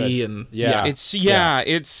so creepy good. and Yeah. It's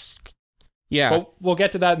Well, we'll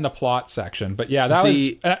get to that in the plot section. But yeah, that The-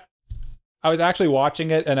 was. And I was actually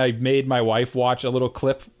watching it, and I made my wife watch a little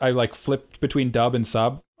clip. I like flipped between dub and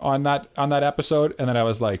sub on that episode, and then I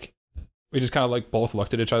was like, we just kind of like both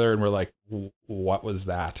looked at each other and we're like, what was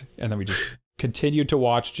that? And then we just continued to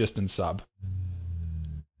watch just in sub.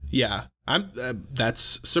 yeah. I'm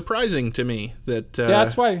that's surprising to me that Yeah,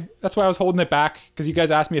 that's why I was holding it back, because you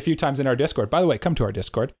guys asked me a few times in our Discord. By the way, come to our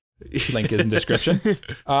Discord. Link is in description.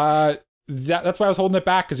 That's why I was holding it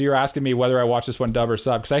back, because you were asking me whether I watched this one dub or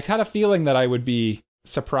sub, because I had a feeling that I would be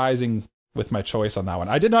surprising with my choice on that one.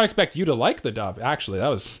 I did not expect you to like the dub, actually. That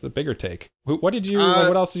was the bigger take. What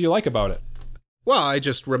else did you like about it? Well, I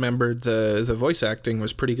just remembered the voice acting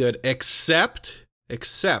was pretty good, except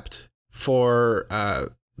for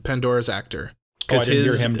Pandora's actor. Oh, I didn't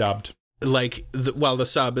hear him dubbed. Like, the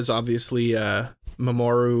sub is obviously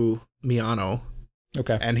Mamoru Miyano.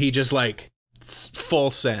 Okay. And he just like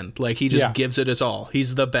full send. Like he just gives it his all.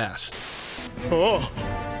 He's the best. Oh.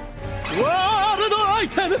 World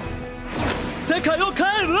item! 世界を変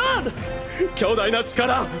えるラン強大な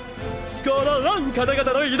力思考のラン方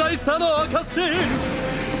々の偉大さの証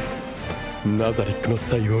ナザリックの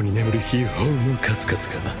西洋に眠る秘宝の数々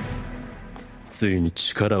がついに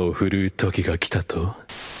力を振るう時が来たと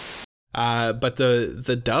But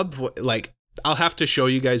the dub, like, I'll have to show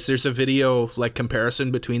you guys. There's a video like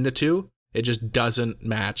comparison between the two. It just doesn't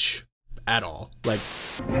match at all. Like,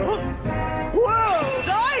 World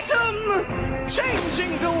item!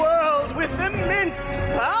 Changing the world with immense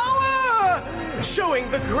power!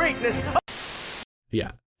 Showing the greatness of...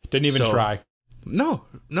 yeah. Didn't even try. No,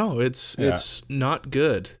 it's not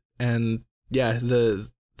good. And yeah, the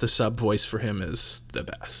sub voice for him is the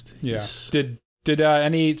best. Yeah. Did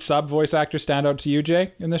any sub voice actors stand out to you,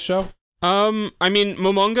 Jay, in this show? I mean,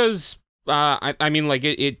 Momonga's, I mean, like,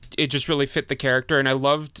 it just really fit the character, and I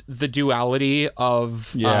loved the duality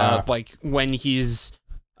of, like, when he's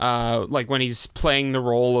playing the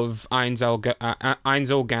role of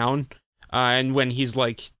Ainzel Gaon, and when he's,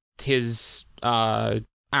 like, his,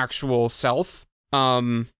 actual self.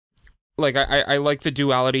 Like, I like the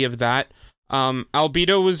duality of that.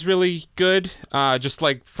 Albedo was really good, just,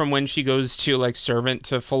 like, from when she goes to, like, servant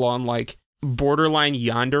to full-on, like, borderline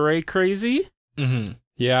yandere crazy. Mm-hmm.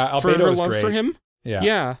 Yeah, Albedo for her was love great. for him.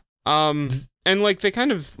 Yeah. And like they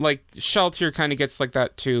kind of like Shaltier kind of gets like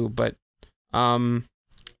that too, but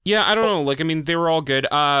yeah, I don't know. Like I mean, they were all good.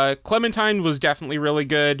 Clementine was definitely really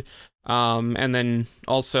good. And then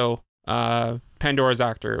also Pandora's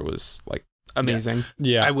actor was like amazing.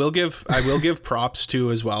 Yeah. I will give props to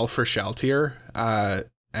as well for Shaltier.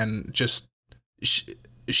 And just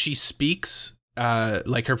she speaks.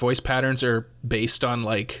 Like her voice patterns are based on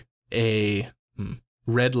like a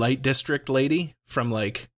red light district lady from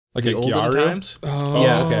like the olden Gyaru? times. Oh,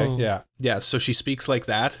 yeah. Okay, yeah. So she speaks like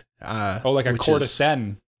that. Like a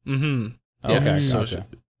courtesan. Mm-hmm. Okay, Yeah, so gotcha.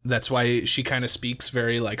 that's why she kind of speaks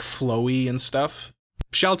very like flowy and stuff.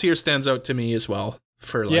 Shaltier stands out to me as well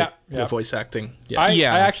for like the voice acting. Yeah.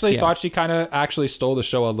 I actually thought she kind of actually stole the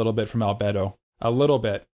show a little bit from Albedo. A little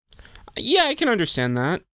bit. Yeah, I can understand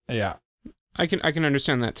that. Yeah. I can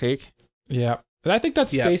understand that take. Yeah. And I think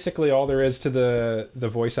that's basically all there is to the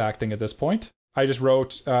voice acting at this point. I just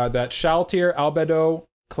wrote that Shaltier, Albedo,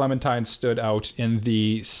 Clementine stood out in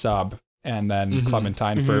the sub, and then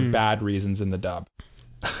Clementine for bad reasons in the dub.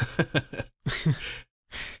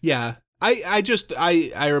 Yeah.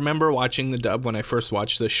 I remember watching the dub when I first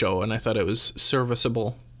watched the show, and I thought it was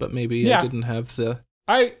serviceable, but maybe I didn't have the...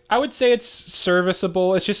 I would say it's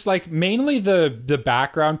serviceable. It's just like mainly the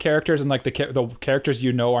background characters and like the characters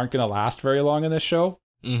aren't going to last very long in this show.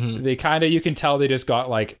 Mm-hmm. They kind of, you can tell they just got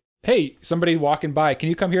like, hey, somebody walking by, can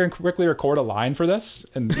you come here and quickly record a line for this?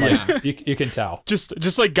 And like, you can tell.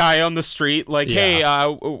 Just like guy on the street, like, hey,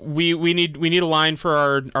 we need a line for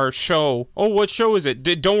our show. Oh, what show is it?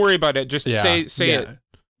 Don't worry about it. Just say it.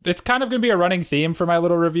 It's kind of going to be a running theme for my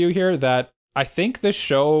little review here that I think this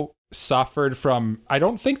show suffered from, I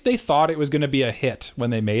don't think they thought it was going to be a hit when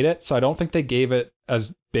they made it, so I don't think they gave it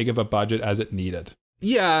as big of a budget as it needed.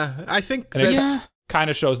 Yeah, I think kind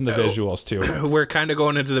of shows in the visuals too. We're kind of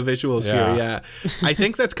going into the visuals here, yeah. I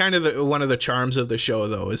think that's kind of one of the charms of the show,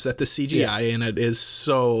 though, is that the CGI in it is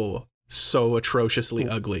so atrociously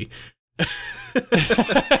ugly.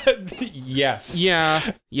 Yes. Yeah.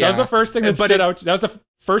 That was the first thing that stood out. That was the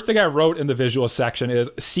first thing I wrote in the visual section is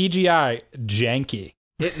CGI janky.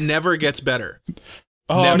 It never gets better.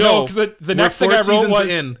 Oh, no, because the next thing I wrote was...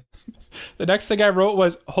 in. The next thing I wrote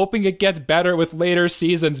was hoping it gets better with later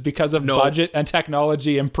seasons because of budget and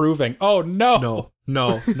technology improving. Oh, no.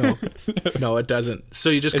 No, it doesn't.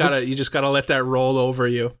 So you just gotta let that roll over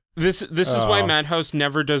you. This is why Madhouse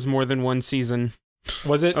never does more than one season.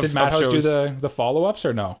 Was it? Did Madhouse do the follow-ups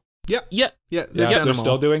or no? Yeah. So they're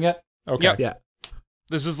still doing it? Okay. Yeah.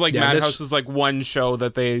 This is like Madhouse is like one show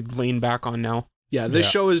that they lean back on now. Yeah,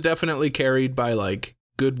 this show is definitely carried by like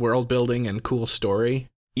good world building and cool story.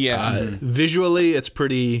 Yeah. Visually, it's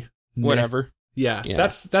pretty whatever. Yeah.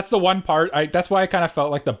 That's the one part. That's why I kind of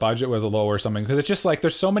felt like the budget was low or something, because it's just like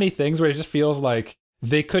there's so many things where it just feels like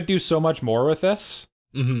they could do so much more with this,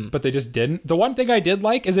 but they just didn't. The one thing I did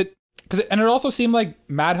like is it also seemed like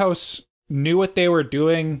Madhouse knew what they were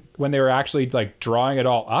doing when they were actually like drawing it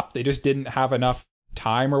all up. They just didn't have enough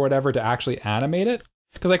time or whatever to actually animate it.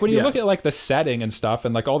 Because like when you look at like the setting and stuff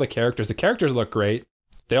and like all the characters look great.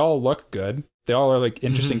 They all look good. They all are like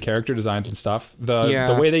interesting character designs and stuff.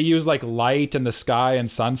 The way they use like light and the sky and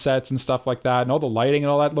sunsets and stuff like that, and all the lighting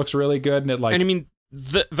and all that looks really good. And it like, and I mean,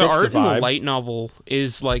 the art in the light novel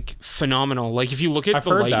is like phenomenal. Like if you look at the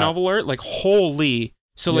light novel art, like holy.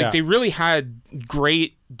 So like they really had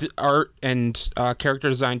great art and character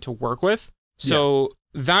design to work with. So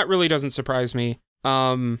that really doesn't surprise me.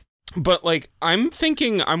 But like I'm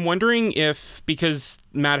wondering if, because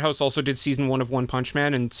Madhouse also did season 1 of One Punch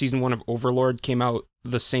Man and season 1 of Overlord came out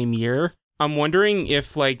the same year. I'm wondering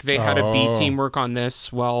if like they had a B team work on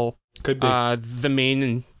this while could be. The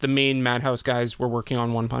main Madhouse guys were working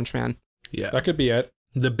on One Punch Man. Yeah, that could be it.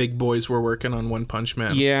 The big boys were working on One Punch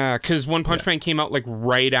Man. Yeah, because One Punch Man came out like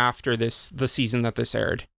right after the season that this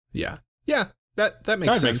aired. Yeah, that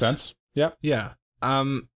makes sense. Makes sense. Yeah, yeah.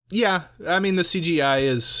 Yeah, I mean, the CGI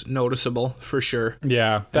is noticeable for sure.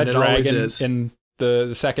 Yeah, that dragon in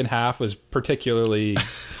the second half was particularly...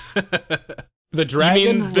 The dragon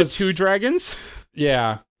You mean the two dragons?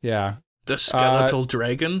 Yeah. The skeletal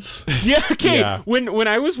dragons? Yeah, okay. Yeah. When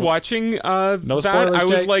I was watching spoilers, I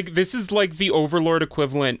was Jake. like, this is like the Overlord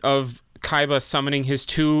equivalent of Kaiba summoning his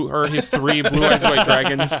 3 Blue Eyes White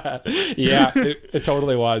dragons. Yeah, it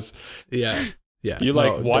totally was. Yeah. You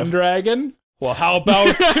like one dragon? Well, how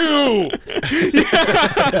about 2?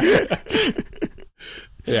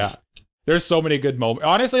 Yeah. There's so many good moments.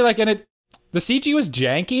 Honestly, like the CG was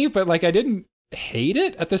janky, but like I didn't hate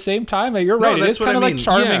it at the same time. Like, you're right. It is kind of like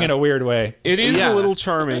charming in a weird way. It is a little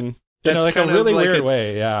charming. That's like a really weird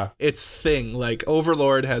way. Yeah. It's thing. Like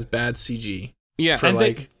Overlord has bad CG. Yeah. For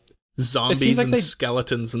like zombies and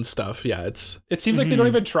skeletons and stuff. Yeah. It seems like they don't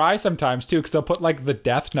even try sometimes too, because they'll put like the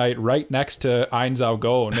Death Knight right next to Ainzhou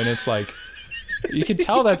Gon, and it's like, you can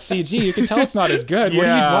tell that's CG. You can tell it's not as good.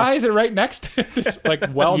 Yeah. Why is it right next to this like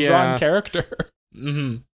well-drawn character?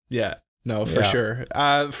 Mm-hmm. Yeah. No, for sure.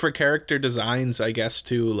 For character designs, I guess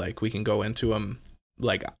too, like we can go into them.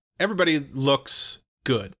 Like everybody looks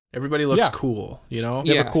good. Everybody looks cool, you know?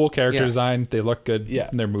 They have a cool character design. They look good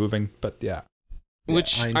and they're moving, but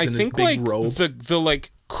Which I think like the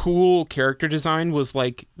like cool character design was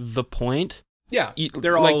like the point. Yeah.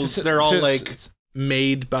 They're all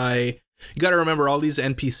made by, you got to remember all these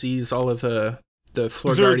NPCs, all of the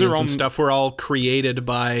floor guardians and stuff were all created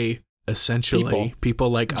by essentially people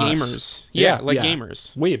like gamers. us.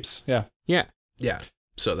 Gamers. Weebs. Yeah.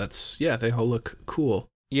 So that's, they all look cool.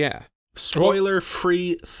 Yeah.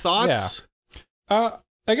 Spoiler-free thoughts? I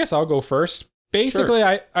guess I'll go first. Basically,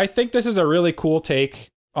 I think this is a really cool take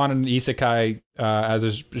on an isekai as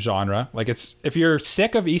a genre. Like, if you're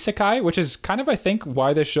sick of isekai, which is kind of, I think,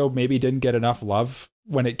 why this show maybe didn't get enough love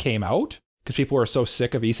when it came out, because people were so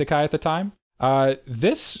sick of isekai at the time.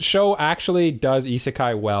 This show actually does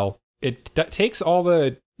isekai well. It takes all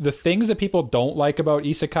the things that people don't like about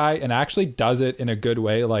isekai and actually does it in a good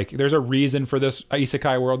way. Like, there's a reason for this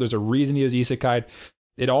isekai world. There's a reason to use isekai.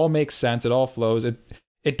 It all makes sense. It all flows.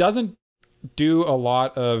 It doesn't do a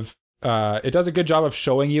lot of... it does a good job of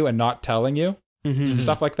showing you and not telling you and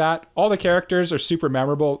stuff like that. All the characters are super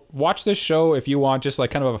memorable. Watch this show if you want just like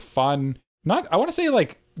kind of a fun... I want to say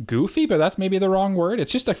like goofy, but that's maybe the wrong word.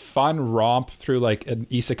 It's just a fun romp through like an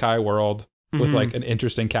isekai world with like an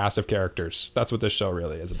interesting cast of characters. That's what this show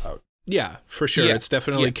really is about. Yeah, for sure. Yeah. It's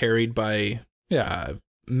definitely carried by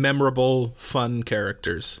memorable, fun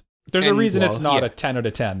characters. There's a reason it's not a 10 out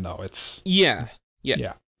of 10 though. It's yeah.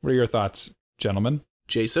 What are your thoughts, gentlemen?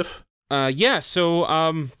 Jasif? So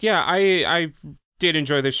I did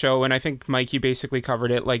enjoy the show, and I think Mike, you basically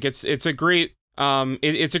covered it. Like it's a great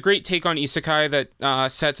it's a great take on isekai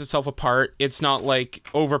that sets itself apart. It's not like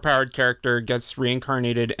overpowered character gets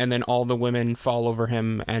reincarnated and then all the women fall over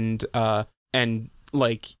him and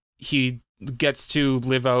like he gets to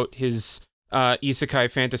live out his isekai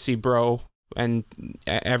fantasy bro and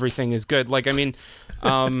everything is good. Like, I mean,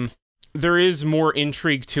 there is more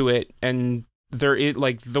intrigue to it, and there is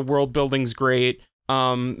like the world building's great.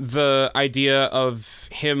 The idea of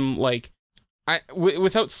him like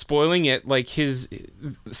without spoiling it, like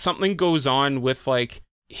something goes on with like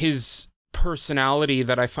his personality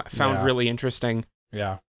that I found really interesting.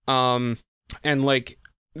 Yeah. And like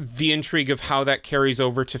the intrigue of how that carries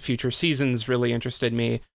over to future seasons really interested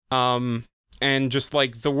me. And just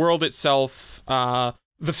like the world itself,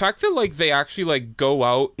 the fact that like they actually like go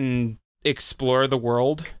out and explore the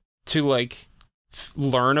world to like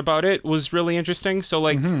learn about it was really interesting. So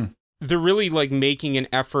like they're really like making an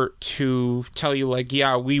effort to tell you like,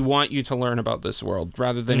 yeah, we want you to learn about this world,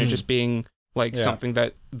 rather than it just being like something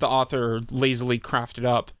that the author lazily crafted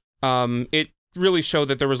up. It really showed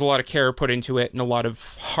that there was a lot of care put into it and a lot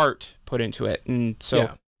of heart put into it, and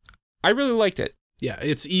so I really liked it. Yeah,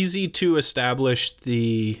 it's easy to establish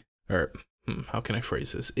how can I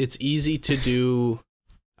phrase this? It's easy to do...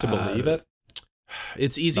 To believe it?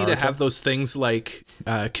 It's easy to Naruto? have those things like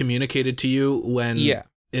communicated to you when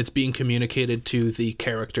it's being communicated to the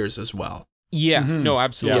characters as well. Yeah, Mhm. no,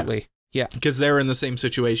 absolutely. Yeah. Because they're in the same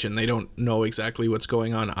situation. They don't know exactly what's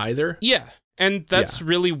going on either. Yeah. And that's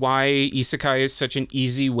really why isekai is such an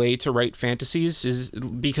easy way to write fantasies, is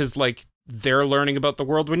because, like, they're learning about the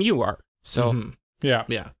world when you are. So, Mhm.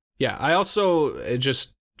 Yeah. Yeah. I also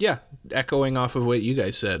echoing off of what you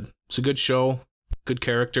guys said. It's a good show, good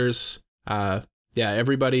characters.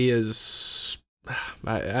 Everybody is...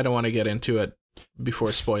 I don't want to get into it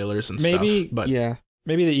before spoilers and stuff. But yeah.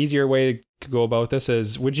 Maybe the easier way to go about this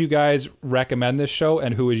is, would you guys recommend this show,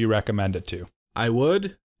 and who would you recommend it to? I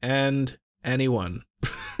would, and anyone.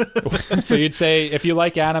 So you'd say, if you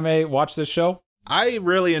like anime, watch this show? I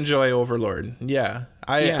really enjoy Overlord. Yeah.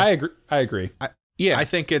 I agree. I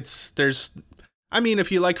think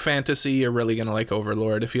if you like fantasy, you're really going to like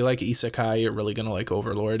Overlord. If you like isekai, you're really going to like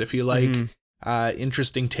Overlord. If you like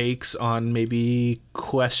interesting takes on maybe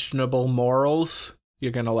questionable morals,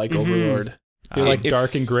 you're going to like Overlord. If you like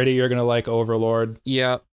dark and gritty, you're going to like Overlord.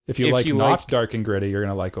 Yeah. If you like dark and gritty, you're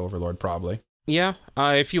going to like Overlord, probably. Yeah.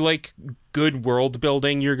 If you like good world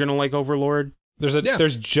building, you're going to like Overlord.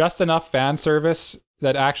 There's just enough fan service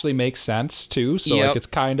that actually makes sense, too. So like it's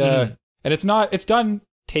kind of... And it's done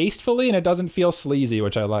tastefully, and it doesn't feel sleazy,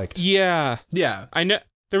 which I liked. Yeah. Yeah. I know.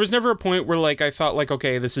 There was never a point where, like, I thought, like,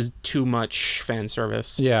 okay, this is too much fan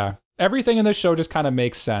service. Yeah. Everything in this show just kind of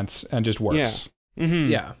makes sense and just works. Yeah.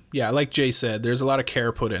 Mm-hmm. Yeah. Like Jay said, there's a lot of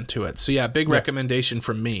care put into it. So yeah, big recommendation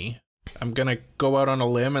from me. I'm going to go out on a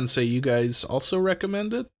limb and say you guys also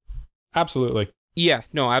recommend it? Absolutely. Yeah.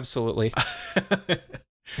 No, absolutely.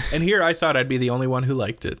 And here I thought I'd be the only one who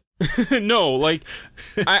liked it. No, like,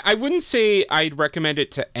 I wouldn't say I'd recommend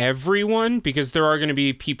it to everyone, because there are going to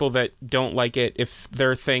be people that don't like it if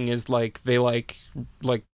their thing is, like, they like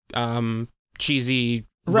cheesy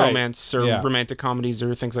romance or romantic comedies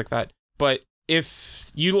or things like that. But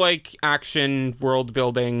if you like action, world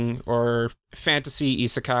building, or fantasy,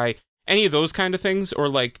 isekai, any of those kind of things, or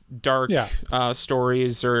like dark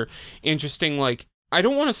stories or interesting, like, I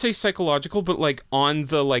don't want to say psychological, but like on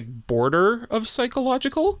the like border of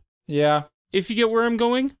psychological. Yeah. If you get where I'm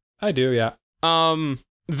going. I do, yeah.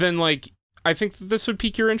 Then like, I think this would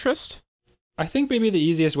pique your interest. I think maybe the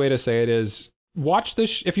easiest way to say it is watch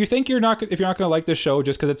this. If you think you're not going to like this show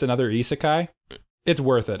just because it's another isekai, it's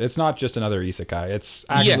worth it. It's not just another isekai. It's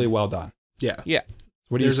actually well done. Yeah. Yeah.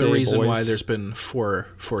 What do There's you say, a reason boys? why there's been four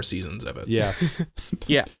seasons of it. Yes.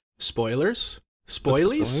 Yeah. Spoilers?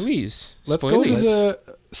 Spoilies? Let's go to the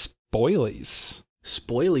spoilies.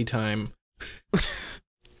 Spoily time.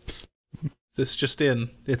 This just in.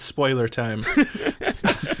 It's spoiler time.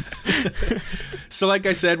 So like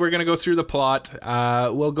I said, we're going to go through the plot.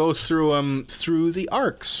 We'll go through through the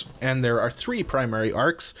arcs. And there are 3 primary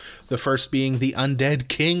arcs. The first being the Undead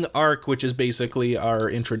King arc, which is basically our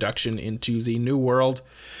introduction into the new world.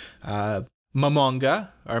 Momonga,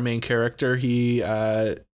 our main character, he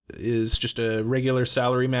is just a regular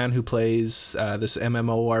salaryman who plays this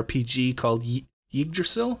MMORPG called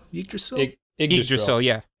Yggdrasil? Yggdrasil,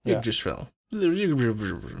 yeah. Yggdrasil.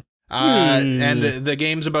 And the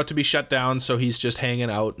game's about to be shut down, so he's just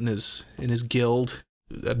hanging out in his guild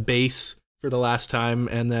base for the last time.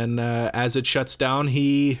 And then as it shuts down,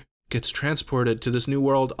 he gets transported to this new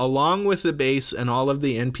world along with the base and all of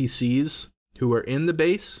the NPCs who are in the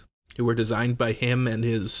base, who were designed by him and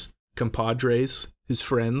his compadres, his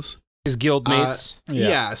friends. His guild mates.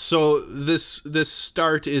 Yeah, so this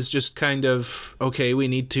start is just kind of, okay, we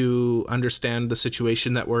need to understand the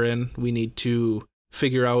situation that we're in. We need to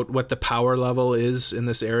figure out what the power level is in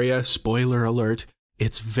this area. Spoiler alert,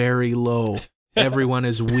 it's very low. Everyone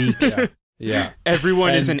is weak. Yeah.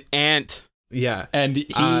 Everyone is an ant. Yeah. And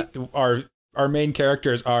our main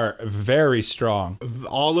characters are very strong.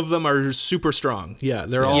 All of them are super strong. Yeah,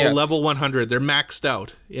 they're all level 100. They're maxed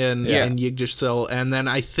out in Yggdrasil. And then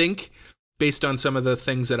I think, based on some of the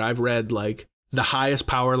things that I've read, like the highest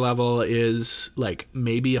power level is like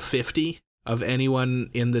maybe a 50 of anyone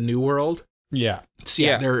in the new world. Yeah.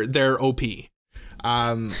 So they're OP.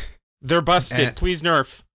 They're busted. Please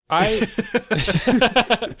nerf. I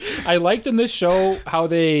liked in this show how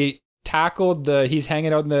they tackled he's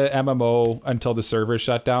hanging out in the MMO until the servers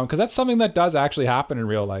shut down, because that's something that does actually happen in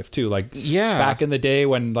real life too. Like back in the day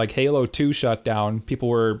when like Halo 2 shut down, people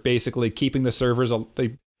were basically keeping the servers.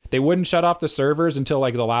 They wouldn't shut off the servers until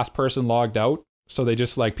like the last person logged out. So they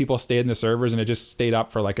just like people stayed in the servers and it just stayed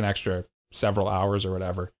up for like an extra several hours or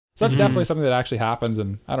whatever. So that's definitely something that actually happens,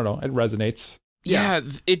 and I don't know, it resonates.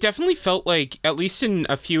 It definitely felt like, at least in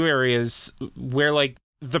a few areas, where like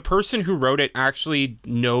the person who wrote it actually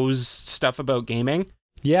knows stuff about gaming.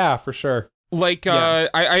 Yeah, for sure. Like,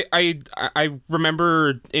 I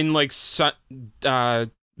remember in like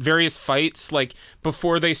various fights, like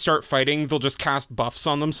before they start fighting, they'll just cast buffs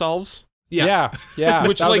on themselves. Yeah.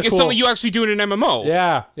 Which like is something you actually do in an MMO.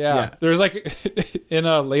 Yeah. There's like in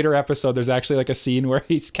a later episode, there's actually like a scene where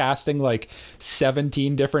he's casting like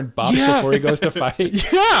 17 different buffs before he goes to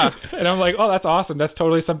fight. Yeah. And I'm like, oh, that's awesome. That's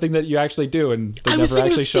totally something that you actually do, and they never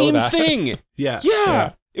actually show that. Thing. Yeah.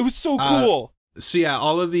 It was so cool. So yeah,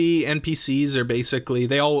 all of the NPCs are basically,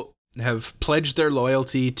 they all have pledged their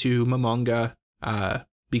loyalty to Momonga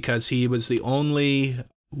because he was the only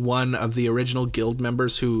one of the original guild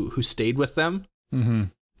members who stayed with them. Mm-hmm.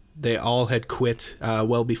 They all had quit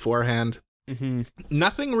well beforehand. Mm-hmm.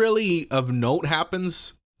 Nothing really of note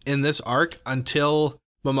happens in this arc until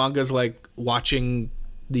Momonga's like watching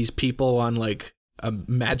these people on like a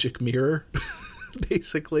magic mirror,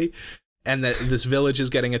 basically. And that this village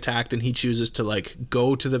is getting attacked, and he chooses to like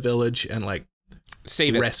go to the village and like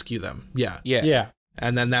save it, rescue them. Yeah.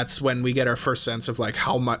 And then that's when we get our first sense of like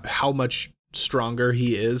how much stronger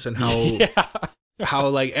he is, and how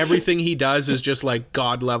like everything he does is just like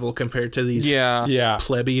god level compared to these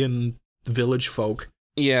plebeian village folk.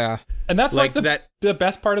 Yeah. And that's like the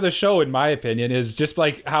best part of the show, in my opinion, is just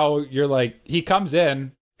like how you're like, he comes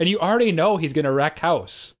in and you already know he's gonna wreck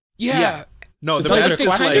house. Yeah. No, it's the like best is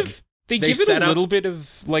like they give it a little bit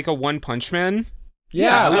of like a One Punch Man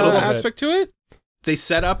a little aspect to it. They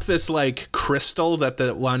set up this like crystal that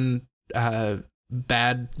the one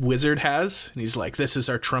bad wizard has, and he's like, this is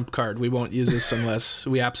our trump card, we won't use this unless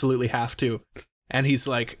we absolutely have to. And he's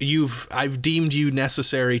like, I've deemed you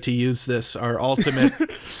necessary to use this, our ultimate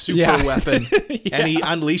super weapon. And he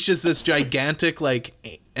unleashes this gigantic like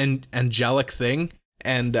angelic thing,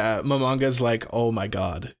 and Momonga's like, oh my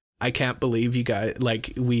god, I can't believe you guys,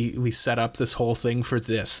 like, we set up this whole thing for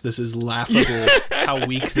this. This is laughable how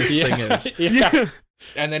weak this thing is. Yeah.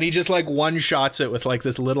 And then he just like one-shots it with like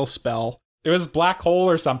this little spell. It was black hole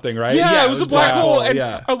or something, right? Yeah, it was a black hole. And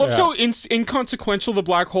I loved how inconsequential the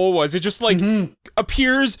black hole was. It just like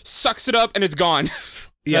appears, sucks it up, and it's gone.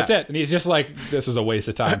 That's it. And he's just like, this is a waste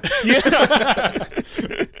of time.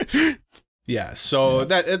 So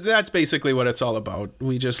that's basically what it's all about.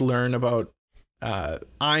 We just learn about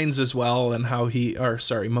Ainz as well, and how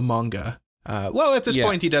Momonga. Well, at this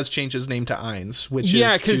point, he does change his name to Ainz, which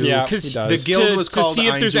is because the guild was called to see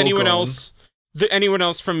if there's anyone Ainz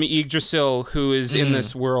else from Yggdrasil who is in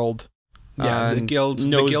this world. The guild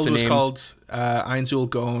was called Ainz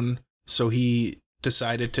Gon, so he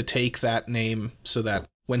decided to take that name so that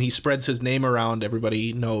when he spreads his name around,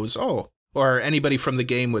 everybody knows. Or anybody from the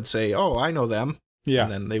game would say, "Oh, I know them." Yeah,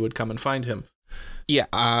 and then they would come and find him. Yeah.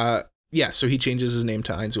 So he changes his name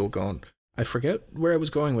to Ainz Gon. I forget where I was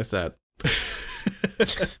going with that.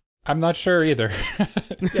 I'm not sure either.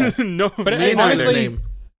 No, but honestly,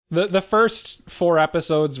 the first 4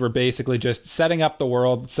 episodes were basically just setting up the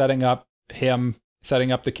world, setting up him,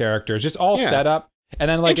 setting up the characters, just all set up, and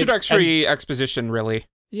then like introductory exposition, really.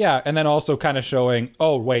 Yeah, and then also kind of showing,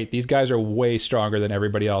 oh wait, these guys are way stronger than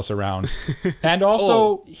everybody else around, and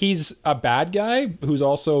also he's a bad guy who's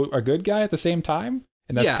also a good guy at the same time.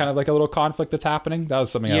 And that's kind of like a little conflict that's happening. That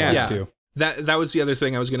was something I liked too. That was the other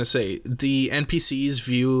thing I was going to say. The NPCs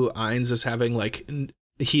view Ainz as having like,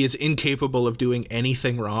 he is incapable of doing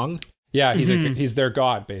anything wrong. Yeah, he's their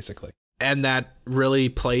god, basically. And that really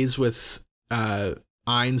plays with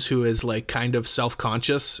Ainz, who is like kind of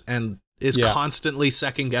self-conscious and is constantly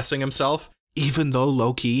second-guessing himself, even though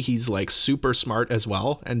low-key he's like super smart as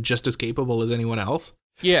well and just as capable as anyone else.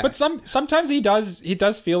 Yeah, but sometimes he does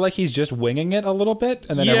feel like he's just winging it a little bit,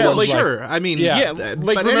 and then sure. I mean,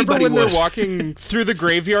 like but remember when would. they're walking through the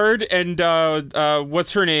graveyard and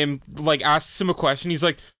what's her name like asks him a question, he's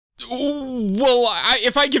like, well,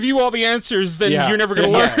 if I give you all the answers, then you're never gonna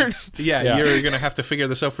learn. You're gonna have to figure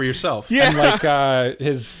this out for yourself. And like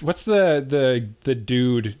what's the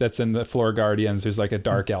dude that's in the Floor Guardians who's like a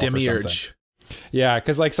dark elf Demiurge. or something. Yeah,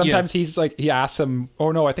 because like sometimes he's like, he asks him,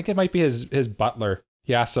 oh no, I think it might be his butler.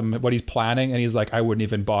 He asks him what he's planning, and he's like, I wouldn't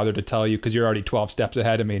even bother to tell you because you're already 12 steps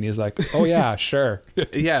ahead of me. And he's like, oh yeah, sure.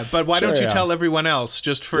 But why don't you tell everyone else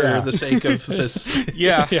just for the sake of this?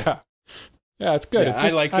 Yeah, it's good. Yeah, it's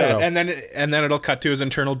just, I like that. And then it'll cut to his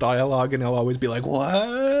internal dialogue, and he'll always be like,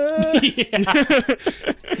 what?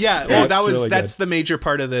 That's the major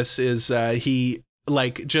part of this is he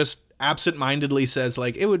like just absentmindedly says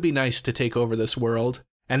like, it would be nice to take over this world.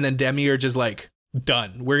 And then Demiurge is like,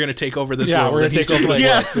 done. We're going to take over this world. We're going to take over this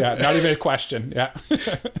world. Yeah, not even a question. Yeah.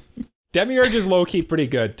 Demiurge is low key pretty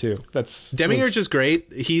good too. Demiurge is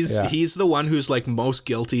great. He's the one who's like most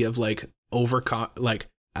guilty of like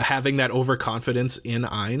having that overconfidence in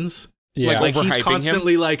Ainz. Yeah. Like he's Overhyping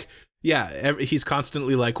constantly like, he's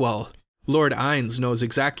constantly like, well, Lord Ainz knows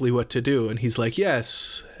exactly what to do, and he's like,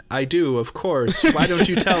 yes, I do, of course. Why don't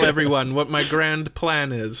you tell everyone what my grand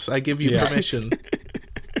plan is? I give you permission.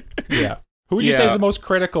 Yeah. Who would you say is the most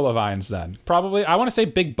critical of Ainz then? Probably, I want to say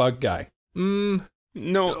Big Bug Guy. No.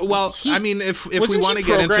 Well, I mean, if we want to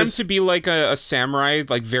get programmed to be like a samurai,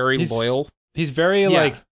 like very loyal. He's very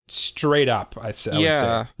like straight up, I would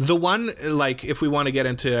say. The one, like, if we want to get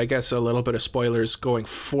into, I guess, a little bit of spoilers going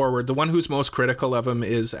forward, the one who's most critical of him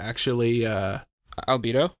is actually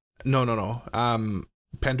Albedo? No.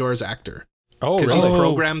 Pandora's actor. Oh, because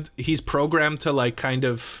really? he's programmed to like kind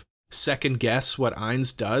of second guess what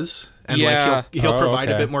Ainz does, and like he'll provide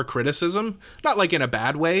a bit more criticism, not like in a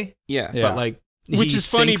bad way, but like which is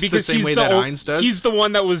funny because the same way that Ainz does. He's the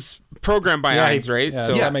one that was programmed by Ainz, right? Yeah,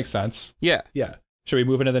 so that makes sense. Yeah. Should we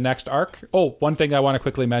move into the next arc? Oh, one thing I want to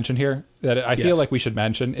quickly mention here that I feel like we should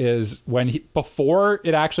mention is when before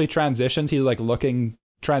it actually transitions, he's like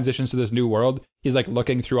transitions to this new world. He's like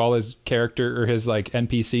looking through all his character or his like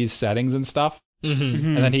NPC's settings and stuff.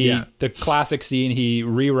 Mm-hmm. And then the classic scene, he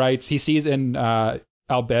sees in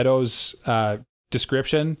Albedo's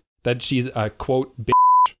description that she's a quote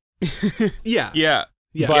bitch. Yeah.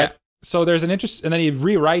 But so there's an interest, and then he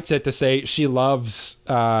rewrites it to say she loves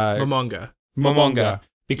Momonga.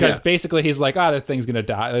 Because basically he's like, that thing's gonna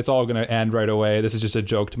die. It's all gonna end right away. This is just a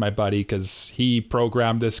joke to my buddy because he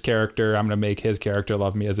programmed this character. I'm gonna make his character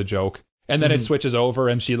love me as a joke. And then it switches over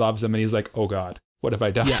and she loves him and he's like, oh God, what have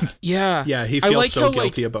I done? Yeah, he feels so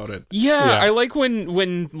guilty about it. I like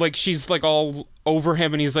when like she's like all over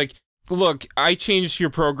him and he's like, look, I changed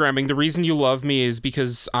your programming. The reason you love me is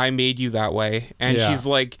because I made you that way. And she's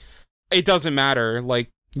like, it doesn't matter. Like,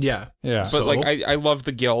 but so? like I love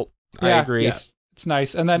the guilt. I agree. It's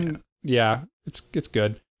nice. And then it's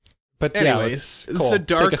good. But anyways, cool. the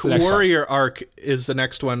Dark Warrior arc is the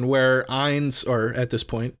next one where Ainz, or at this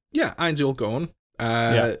point, Ainz Ulgon,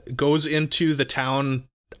 goes into the town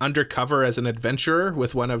undercover as an adventurer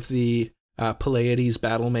with one of the Pleiades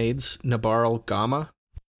battle maids, Nabarl Gama,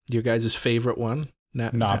 your guys' favorite one.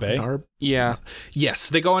 Nabe. Yes,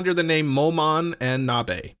 they go under the name Momon and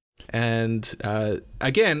Nabe. And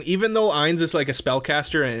again, even though Ainz is like a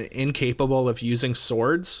spellcaster and incapable of using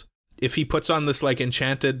swords, if he puts on this like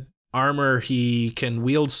enchanted armor, he can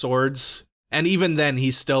wield swords. And even then,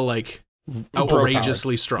 he's still like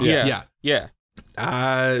outrageously strong. Yeah.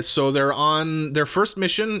 So they're on their first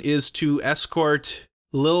mission is to escort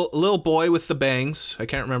Lil Boy with the bangs. I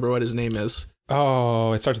can't remember what his name is.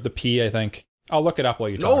 Oh, it starts with the P, I think. I'll look it up while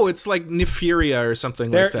you talk. Oh, it's like Neferia or something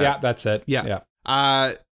like that. Yeah, that's it. Yeah.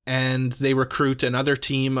 And they recruit another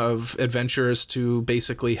team of adventurers to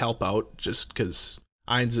basically help out, just because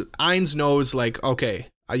Ainz knows, like, okay,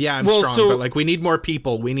 I'm strong, but like we need more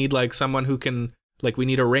people. We need like someone who can, like, we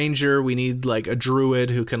need a ranger. We need like a druid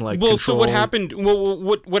who can like. Well, control. So what happened?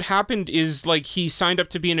 Well, what happened is like he signed up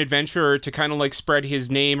to be an adventurer to kind of like spread his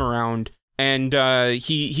name around. And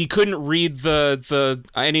he couldn't read the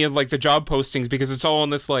any of like the job postings because it's all in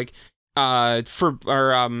this like foreign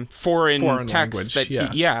text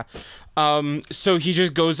language, so he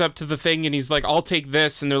just goes up to the thing and he's like, I'll take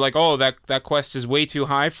this, and they're like, oh, that quest is way too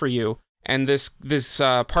high for you. And this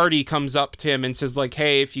party comes up to him and says like,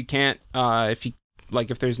 hey, if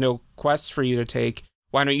there's no quests for you to take,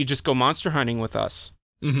 why don't you just go monster hunting with us?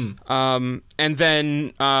 Mm-hmm. And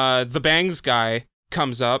then the Bangs guy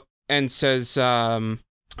comes up and says,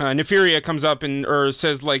 Neferia comes up or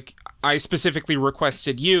says like, I specifically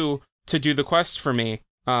requested you to do the quest for me,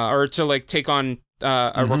 or to like take on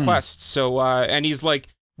a request. So and he's like,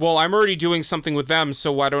 well, I'm already doing something with them,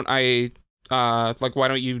 so why don't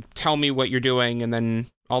you tell me what you're doing, and then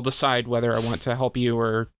I'll decide whether I want to help you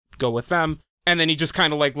or go with them. And then he just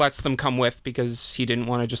kind of like lets them come with because he didn't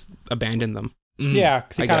want to just abandon them. Yeah,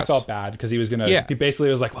 because he kind of felt bad because he was gonna. He basically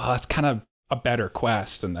was like, well, that's kind of a better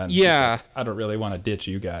quest, and then like, I don't really want to ditch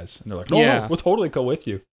you guys, and they're like, no, we'll totally go with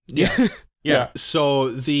you. Yeah. So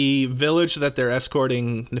the village that they're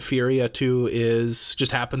escorting Neferia to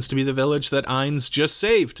just happens to be the village that Ainz just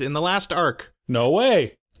saved in the last arc. No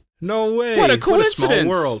way. What a coincidence. What a small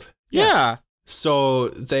world. Yeah. So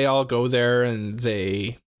they all go there and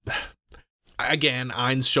again,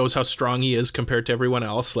 Ainz shows how strong he is compared to everyone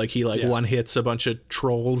else. Like he one hits a bunch of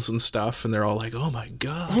trolls and stuff, and they're all like, oh my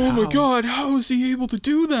God, how is he able to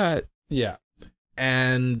do that? Yeah.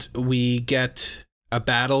 And we get a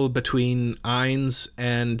battle between Ainz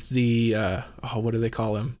and the what do they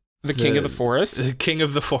call him? The king of the forest. The king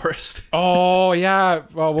of the forest. Oh yeah.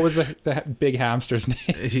 Well, what was the big hamster's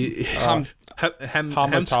name?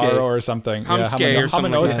 Hamtaro or something. Hamsuke or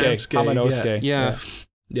something like that. Hamanosuke.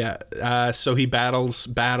 Yeah. So he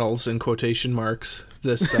battles in quotation marks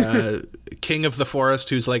this king of the forest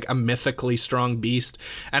who's like a mythically strong beast,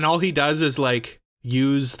 and all he does is like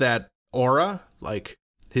use that aura, like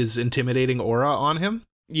his intimidating aura on him.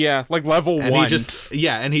 Yeah, like level 1. He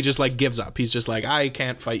just like gives up. He's just like, I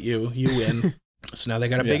can't fight you. You win. So now they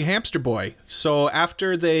got a big hamster boy. So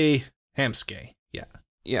after they Hamsuke.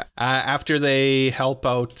 Yeah. After they help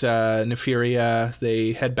out Nefiria,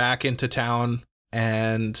 they head back into town,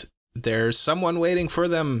 and there's someone waiting for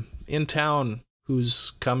them in town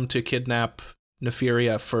who's come to kidnap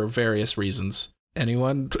Nefiria for various reasons.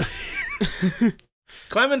 Anyone?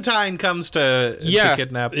 Clementine comes to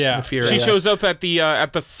kidnap Nefiria. She shows up at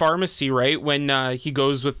the pharmacy, right? When he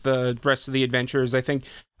goes with the rest of the adventurers. I think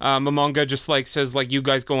Momonga just like says like, you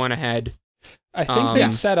guys go on ahead. I think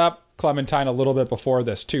they'd set up Clementine a little bit before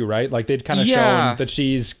this too, right? Like they'd kind of shown that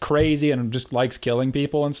she's crazy and just likes killing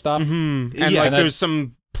people and stuff. Mm-hmm. And there's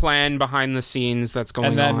some plan behind the scenes that's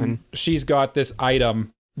going on. And then she's got this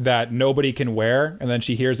item that nobody can wear, and then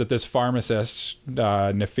she hears that this pharmacist,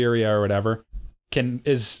 Nefiria or whatever,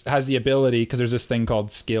 has the ability, because there's this thing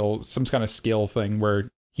called skill, some kind of skill thing where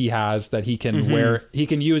he has that he can wear, he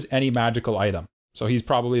can use any magical item. So he's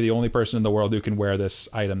probably the only person in the world who can wear this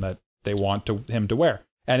item that they want him to wear.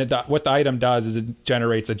 And what the item does is it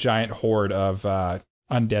generates a giant horde of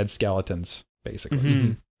undead skeletons, basically.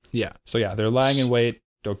 Mm-hmm. Yeah. So yeah, they're lying in wait.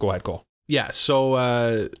 Go ahead, Cole. Yeah,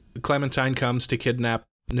 so Clementine comes to kidnap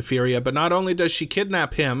Nefiria, but not only does she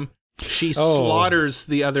kidnap him, she slaughters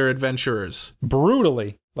the other adventurers.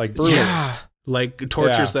 Brutally. Yeah. Like,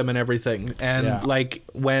 tortures them and everything. And, like,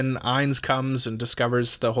 when Ainz comes and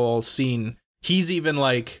discovers the whole scene, he's even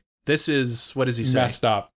like, this is, what does he say? Messed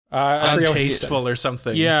up. Untasteful or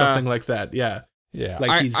something. Yeah. Something like that. Yeah. Yeah.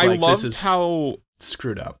 Like, he's I like, loved this is how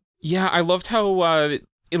screwed up. Yeah, I loved how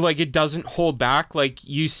it doesn't hold back. Like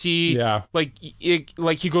you see, like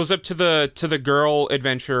he goes up to the girl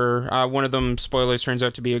adventurer. One of them, spoilers, turns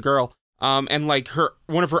out to be a girl. And like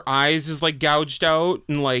one of her eyes is like gouged out,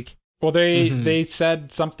 and like. Well, they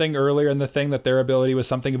said something earlier in the thing that their ability was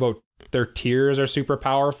something about their tears are super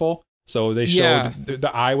powerful. So they showed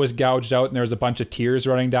the eye was gouged out and there was a bunch of tears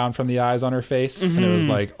running down from the eyes on her face. And it was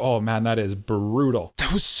like, oh man, that is brutal.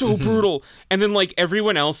 That was so brutal. And then like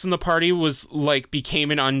everyone else in the party was like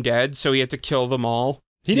became an undead, so he had to kill them all.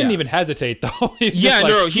 He didn't even hesitate though. He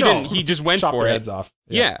didn't. He just went for it. Heads off.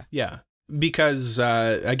 Yeah. Because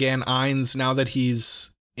again, Ainz, now that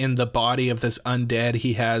he's in the body of this undead,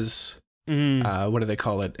 he has what do they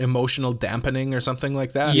call it? Emotional dampening or something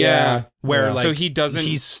like that. Yeah. Where like so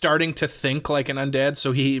he's starting to think like an undead,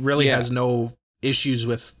 so he really has no issues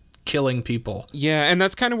with killing people. Yeah, and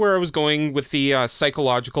that's kind of where I was going with the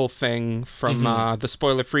psychological thing from the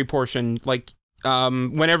spoiler-free portion. Like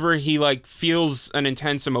whenever he like feels an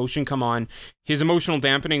intense emotion come on, his emotional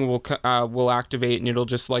dampening will activate, and it'll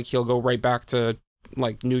just like he'll go right back to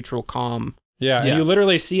like neutral calm. Yeah, and you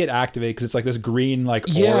literally see it activate because it's like this green like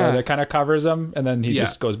aura that kind of covers him, and then he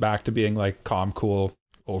just goes back to being like calm, cool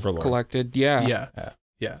overlord. Collected, yeah.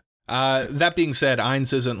 That being said,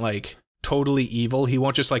 Ainz isn't like totally evil. He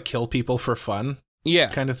won't just like kill people for fun. Yeah,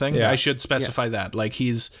 kind of thing. Yeah. I should specify that. Like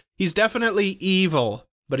he's definitely evil,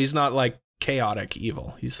 but he's not like chaotic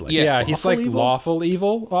evil. He's like he's like evil? Lawful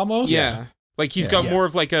evil almost. Yeah, like he's got more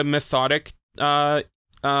of like a methodic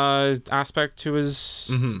aspect to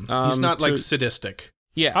his he's not like sadistic.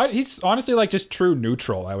 He's honestly like just true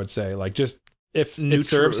neutral, I would say. Like just if it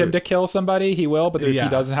serves him to kill somebody, he will, but if he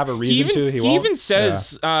doesn't have a reason he won't. He even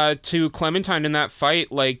says to Clementine in that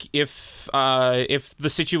fight, like if the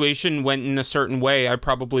situation went in a certain way, I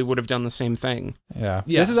probably would have done the same thing.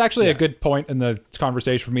 This is actually a good point in the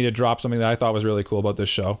conversation for me to drop something that I thought was really cool about this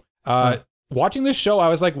show. Watching this show, I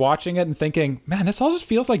was like watching it and thinking, man, this all just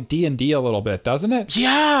feels like D&D a little bit, doesn't it?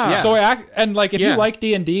 Yeah. So if you like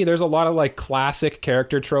D&D, there's a lot of like classic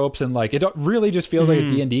character tropes, and like it really just feels like a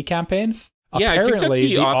D&D campaign. Yeah, apparently I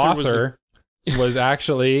think that the author was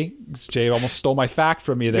actually Jay almost stole my fact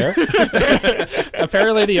from me there.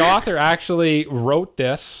 Apparently the author actually wrote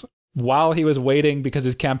this while he was waiting because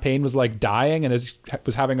his campaign was like dying and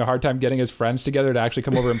was having a hard time getting his friends together to actually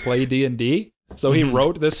come over and play D&D. So he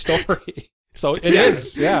wrote this story. So it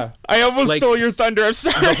is. I almost stole your thunder. I'm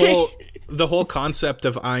sorry. The whole concept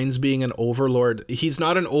of Ainz being an overlord, he's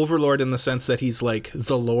not an overlord in the sense that he's like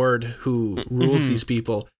the lord who rules these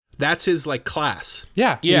people. That's his like class.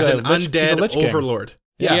 Yeah. He's an undead overlord.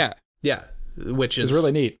 Yeah. Which is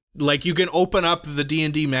really neat. Like you can open up the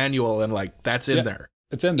D&D manual and like that's in there.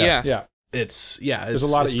 It's in there. Yeah. There's a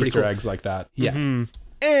lot of pretty Easter cool. eggs like that. Yeah. Mm-hmm.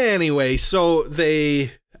 Anyway, so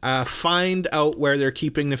they find out where they're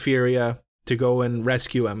keeping Neferia to go and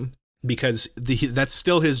rescue him because that's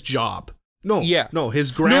still his job. No,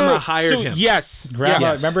 his grandma hired him. Yes, Grandma,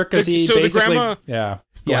 yes. remember? Because he so the basically, grandma,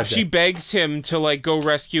 Go ahead, she Jake. begs him to like go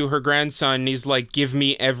rescue her grandson. And he's like, "Give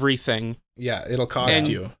me everything." Yeah, it'll cost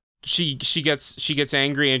you. She gets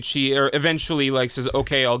angry and she eventually like says,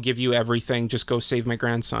 "Okay, I'll give you everything. Just go save my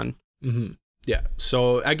grandson." Mm-hmm. Yeah.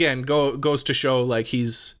 So again, goes to show like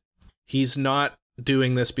he's not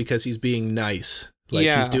doing this because he's being nice. Like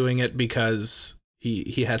he's doing it because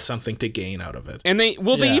he has something to gain out of it. And they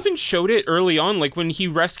even showed it early on, like when he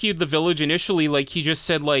rescued the village initially. Like he just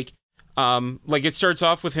said like it starts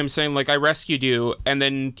off with him saying like, "I rescued you," and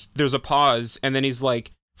then there's a pause, and then he's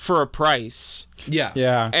like, "For a price."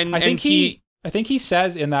 Yeah. And I think he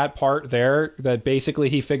says in that part there that basically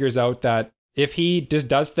he figures out that if he just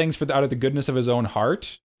does things out of the goodness of his own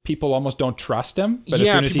heart, people almost don't trust him. But as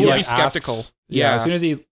soon as people he will like be skeptical. asks, as soon as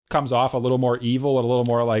he comes off a little more evil and a little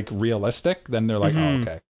more like realistic, then they're like, "Oh,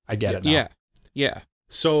 okay, I get it now." Yeah.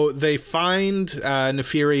 So they find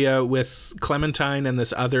Neferia with Clementine and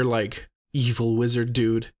this other like evil wizard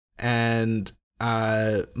dude, and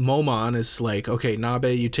Momon is like, "Okay,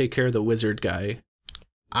 Nabe, you take care of the wizard guy.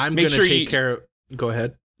 I'm gonna take care of." Go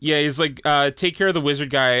ahead. Yeah, he's like, take care of the wizard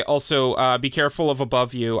guy. Also, be careful of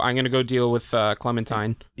above you. I'm going to go deal with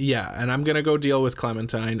Clementine. Yeah, and I'm going to go deal with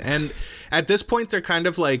Clementine. And at this point, they're kind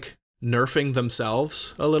of like nerfing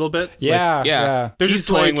themselves a little bit. Yeah. They're just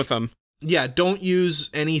toying with them. Yeah, don't use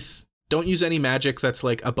any magic that's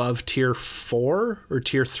like above tier 4 or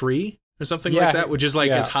tier 3 or something like that, which is like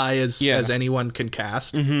as high as anyone can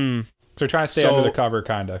cast. Mm-hmm. So they're trying to stay under the cover,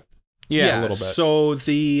 kind of. Yeah, a little bit. So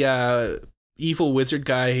the evil wizard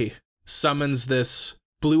guy summons this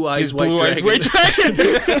blue-eyes white dragon.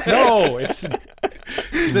 No, it's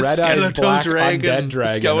the red-eyed black dragon. undead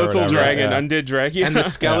dragon. Skeletal dragon, undead dragon. And the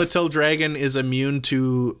skeletal dragon is immune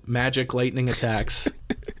to magic lightning attacks.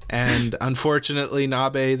 And unfortunately,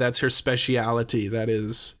 Nabe, that's her speciality. That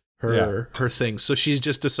is her thing. So she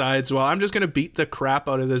just decides, well, I'm just going to beat the crap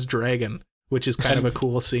out of this dragon, which is kind of a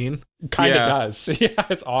cool scene. Kind of does. Yeah,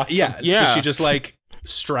 it's awesome. Yeah. So she just like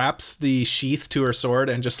straps the sheath to her sword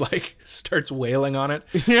and just like starts wailing on it.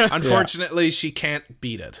 Yeah. Unfortunately, she can't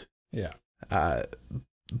beat it. Yeah.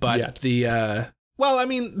 But the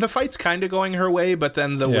the fight's kind of going her way, but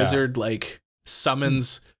then the wizard like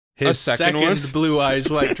summons his second blue-eyes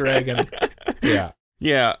white dragon. Yeah.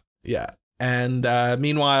 And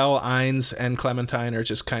meanwhile, Ainz and Clementine are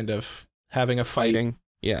just kind of having a fight. Fighting.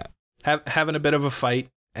 Yeah. Having a bit of a fight,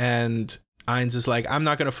 and Ainz is like, "I'm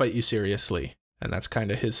not going to fight you seriously." And that's kind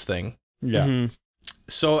of his thing. Yeah. Mm-hmm.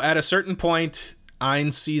 So at a certain point,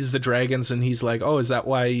 Ainz sees the dragons and he's like, "Oh, is that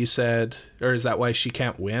why you said, or is that why she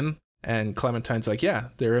can't win?" And Clementine's like, "Yeah,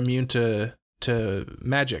 they're immune to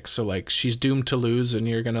magic. So like she's doomed to lose and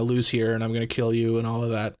you're going to lose here and I'm going to kill you and all of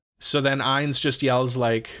that." So then Ainz just yells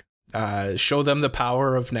like, "Show them the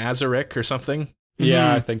power of Nazarick" or something.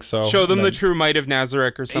 Yeah, I think so. Show them the true might of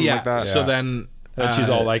Nazarick or something like that. So then she's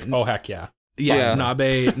all like, "Oh, heck yeah." Yeah,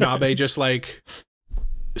 Nabe just like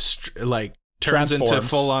turns into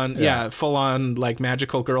full on like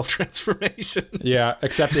magical girl transformation. Yeah,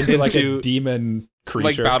 except into like a demon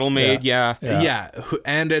creature. Like battle maid, yeah.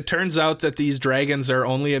 And it turns out that these dragons are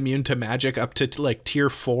only immune to magic up to like tier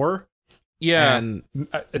 4. Yeah. And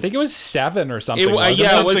I think it was 7 or something. It was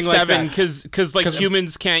Something 7 like because like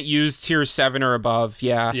humans can't use tier 7 or above.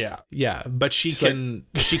 Yeah. Yeah, but she can.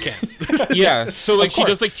 Yeah. So like Of she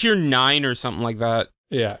does course. like tier 9 or something like that.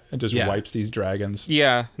 Yeah, and just wipes these dragons.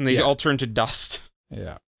 Yeah, and they all turn to dust.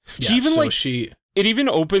 Yeah. She even so like it even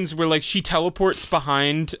opens where like she teleports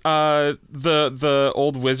behind the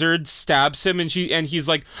old wizard, stabs him, and he's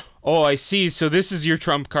like, "Oh, I see. So this is your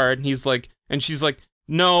trump card." And he's like, and she's like,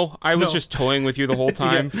 "No, I was just toying with you the whole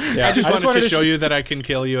time." I just wanted to show you that I can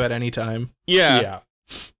kill you at any time. Yeah.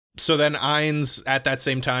 So then Ainz at that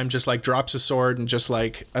same time just like drops a sword and just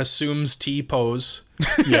like assumes T pose.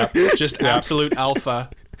 Yeah. Just absolute alpha,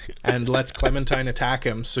 and lets Clementine attack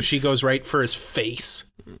him. So she goes right for his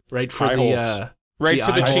face. Right for right the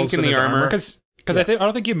for the chink in the armor. Because I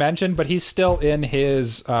don't think you mentioned, but he's still in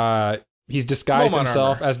his he's disguised Momon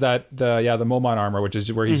himself armor. as the Momon armor, which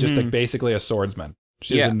is where he's just like basically a swordsman.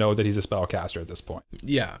 She doesn't know that he's a spellcaster at this point.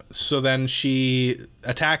 Yeah. So then she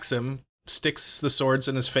attacks him, sticks the swords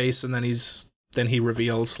in his face, and then he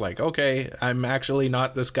reveals like, "Okay, I'm actually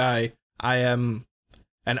not this guy. I am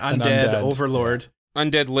an undead overlord."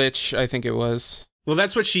 Undead Lich, I think it was. Well,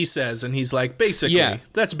 that's what she says, and he's like, basically,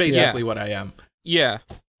 that's basically what I am. Yeah.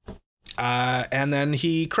 And then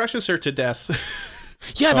he crushes her to death.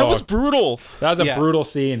 Yeah, that was brutal. That was a brutal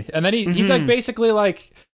scene. And then he's like, basically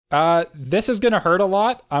like, this is going to hurt a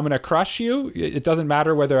lot. I'm going to crush you. It doesn't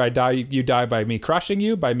matter whether you die by me crushing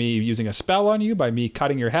you, by me using a spell on you, by me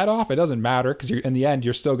cutting your head off. It doesn't matter because in the end,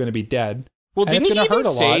 you're still going to be dead. Well, and didn't it's going he to hurt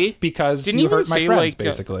even a say, lot because didn't you he even hurt my say, friends, like,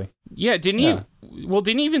 basically. Yeah, didn't he? Well,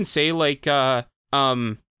 didn't he even say like,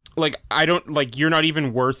 like I don't like you're not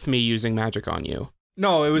even worth me using magic on you?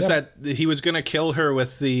 No, it was that he was gonna kill her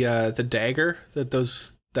with the dagger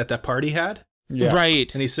that party had. Yeah.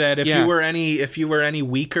 Right. And he said, if you were any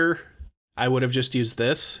weaker, I would have just used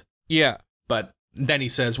this. Yeah. But then he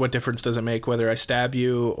says, what difference does it make whether I stab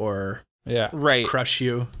you or crush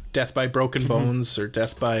you? Death by broken bones or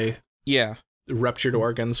death by ruptured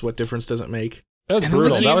organs? What difference does it make? That was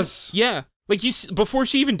brutal. Like before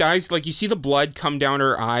she even dies, like you see the blood come down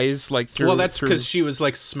her eyes, like through. Well, that's because she was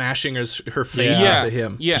like smashing her face into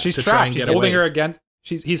him. Yeah, she's to trapped. try and get She's holding away. her against.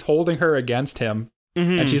 He's holding her against him,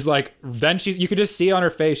 and she's like. Then you could just see on her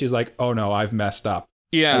face. She's like, "Oh no, I've messed up."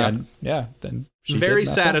 Yeah, and then she very did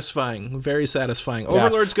mess satisfying. up. Very satisfying. Yeah.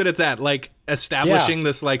 Overlord's good at that, like establishing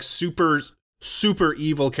this like super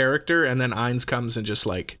evil character, and then Ainz comes and just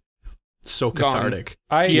like. So cathartic.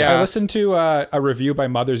 I listened to a review by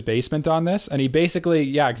Mother's Basement on this, and he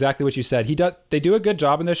basically, exactly what you said. They do a good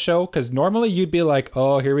job in this show because normally you'd be like,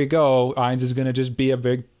 oh, here we go. Ainz is going to just be a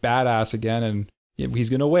big badass again, and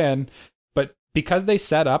he's going to win. But because they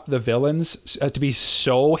set up the villains to be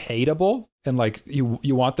so hateable, and like you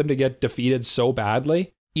want them to get defeated so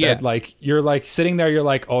badly, that like you're like sitting there, you're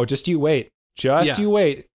like, oh, just you wait, you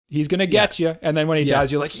wait. He's going to get you, and then when he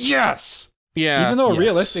dies, you're like, yes. Yeah. Even though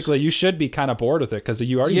realistically you should be kind of bored with it because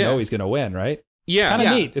you already know he's going to win, right? Yeah. It's kind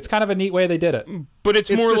of neat. It's kind of a neat way they did it. But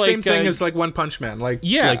it's more the like same thing as like One Punch Man, like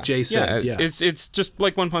Jay said. Yeah. It's just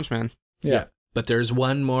like One Punch Man. Yeah. But there's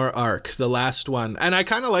one more arc, the last one. And I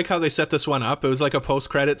kind of like how they set this one up. It was like a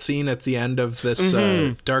post-credit scene at the end of this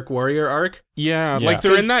Dark Warrior arc. Yeah, like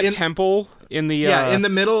they're in that temple in the in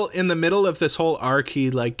the middle of this whole arc,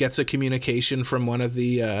 he like gets a communication from one of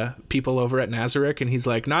the people over at Nazarick, and he's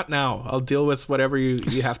like, "Not now. I'll deal with whatever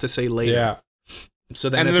you have to say later." Yeah. So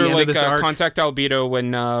then and at they're the end like, of this arc, contact Albedo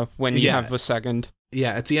when you have a second.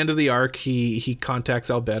 Yeah, at the end of the arc, he contacts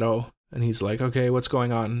Albedo, and he's like, "Okay, what's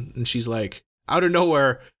going on?" And she's like, out of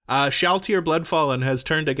nowhere, Shaltir Bloodfallen has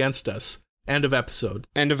turned against us. End of episode.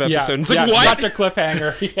 End of Yeah, episode. It's like, what? Such a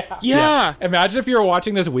cliffhanger. Yeah. Imagine if you were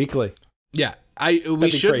watching this weekly. Yeah. We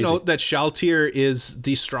should crazy. note that Shaltir is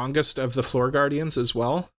the strongest of the Floor Guardians as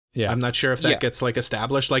well. Yeah. I'm not sure if that gets like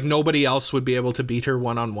established. Like nobody else would be able to beat her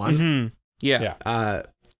one-on-one. Mm-hmm. Yeah.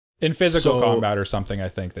 In physical combat or something, I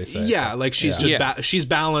think they say. Yeah, like she's just she's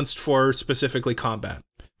balanced for specifically combat.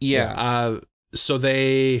 Yeah. So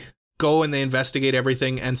they go and they investigate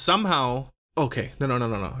everything, and somehow no.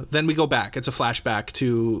 Then we go back. It's a flashback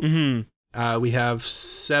to we have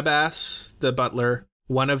Sebas, the butler,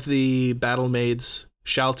 one of the battle maids,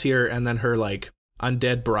 Shaltir, and then her like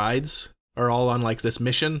undead brides are all on like this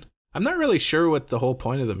mission. I'm not really sure what the whole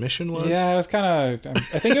point of the mission was. Yeah, it was kind of.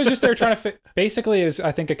 I think it was just they're trying to. Basically, is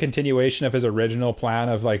I think a continuation of his original plan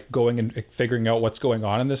of like going and figuring out what's going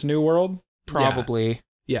on in this new world. Probably.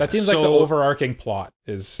 Yeah. That seems like the overarching plot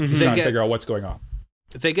is trying to figure out what's going on.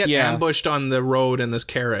 They get ambushed on the road in this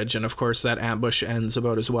carriage, and of course that ambush ends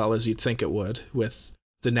about as well as you'd think it would, with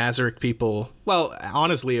the Nazarick people. Well,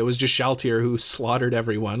 honestly, it was just Shaltir who slaughtered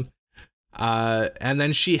everyone. And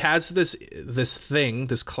then she has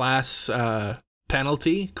this class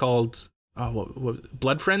penalty called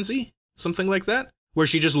blood frenzy, something like that, where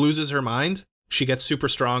she just loses her mind. She gets super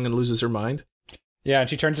strong and loses her mind. Yeah, and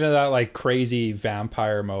she turns into that like crazy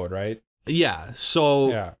vampire mode, right? Yeah.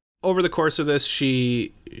 So over the course of this,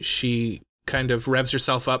 she kind of revs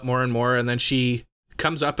herself up more and more, and then she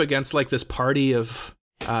comes up against like this party of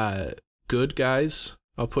good guys.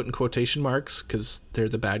 I'll put in quotation marks because they're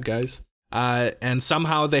the bad guys. And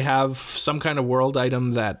somehow they have some kind of world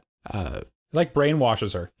item that like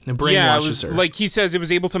brainwashes her. Brainwashes her. Like he says, it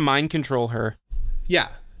was able to mind control her. Yeah.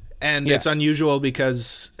 And it's unusual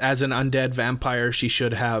because as an undead vampire, she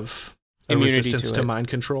should have a immunity resistance to mind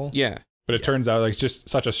control. Yeah. But it turns out like it's just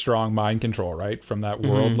such a strong mind control, right? From that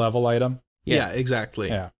world level item. Yeah, exactly.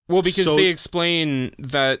 Yeah. Well, because they explain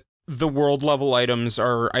that the world level items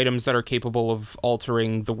are items that are capable of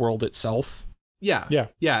altering the world itself. Yeah.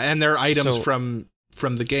 And they're items from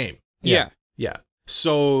the game. Yeah.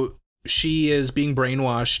 So she is being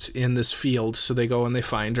brainwashed in this field. So they go and they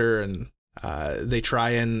find her, and he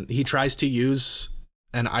tries to use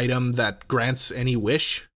an item that grants any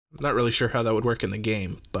wish not really sure how that would work in the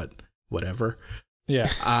game, but whatever.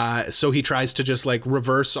 Yeah. So he tries to just like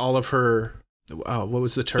reverse all of her. What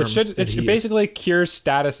was the term? It should basically cure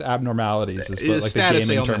status abnormalities. Is what like status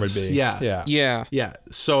the gaming term ailments. would be. Yeah.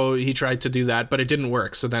 So he tried to do that, but it didn't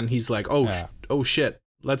work. So then he's like, oh shit,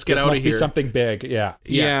 let's get out of here. Must be something big.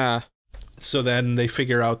 Yeah. So then they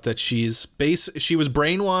figure out that she was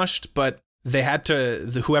brainwashed, but they had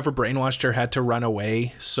to. Whoever brainwashed her had to run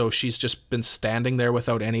away. So she's just been standing there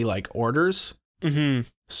without any like orders. Mm-hmm.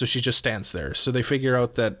 So she just stands there. So they figure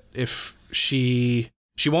out that if she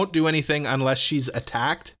won't do anything unless she's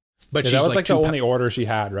attacked. But she's that was like the too only order she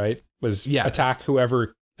had, right? Was attack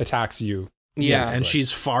whoever attacks you. Yeah, and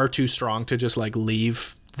she's far too strong to just like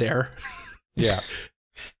leave there. Yeah.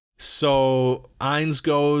 So Ainz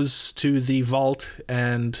goes to the vault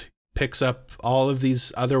and picks up all of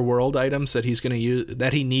these other world items that he's going to use,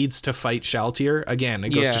 that he needs to fight Shaltir. Again, it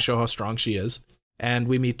goes to show how strong she is. And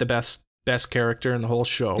we meet the best character in the whole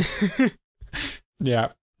show. Yeah.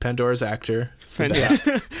 Pandora's actor. And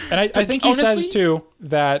I think he says too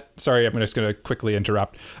that, sorry, I'm just going to quickly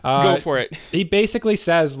interrupt. Go for it. He basically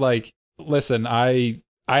says like, listen, I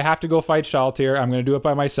have to go fight Shaltir. I'm going to do it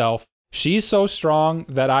by myself. She's so strong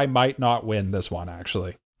that I might not win this one,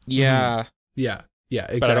 actually. Yeah. Yeah,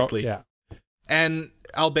 exactly. Yeah. And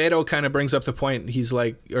Albedo kind of brings up the point. He's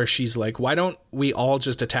like, or she's like, why don't we all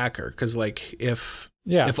just attack her? Because like, if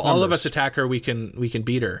all of us attack her, we can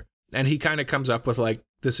beat her. And he kind of comes up with like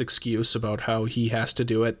this excuse about how he has to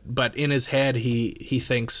do it. But in his head, he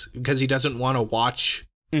thinks, because he doesn't want to watch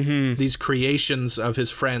these creations of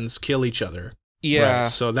his friends kill each other. Yeah. Right?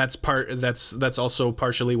 So that's also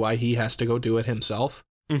partially why he has to go do it himself.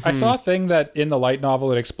 Mm-hmm. I saw a thing that in the light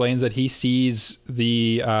novel, it explains that he sees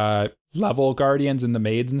the level guardians and the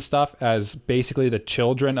maids and stuff as basically the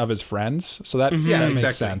children of his friends. So that, that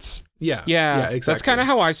makes sense. Yeah, exactly. That's kind of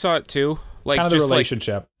how I saw it too. Like kind of the just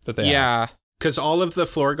relationship that they have. Yeah. Because all of the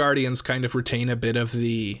floor guardians kind of retain a bit of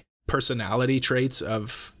the personality traits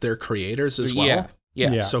of their creators as well.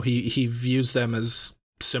 Yeah. So he views them as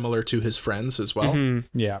similar to his friends as well.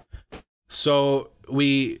 Mm-hmm. Yeah. So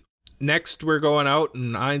we're going out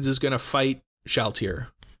and Ainz is going to fight Shaltir.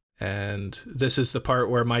 And this is the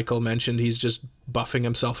part where Michael mentioned he's just buffing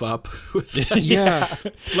himself up. Yeah.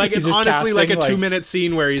 Like it's honestly like a 2-minute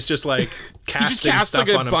scene where he's just like casting stuff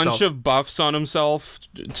like on himself. a bunch of buffs on himself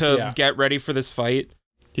to get ready for this fight.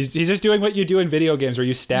 He's just doing what you do in video games where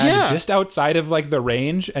you stand just outside of like the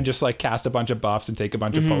range and just like cast a bunch of buffs and take a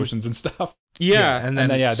bunch of potions and stuff. Yeah. And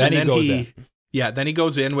then he goes in. Yeah, then he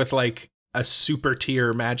goes in with like a super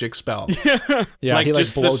tier magic spell. Yeah, like he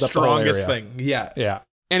just blows the up the whole strongest area. thing. Yeah. Yeah.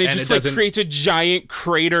 And it just creates a giant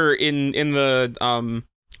crater in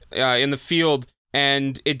the field,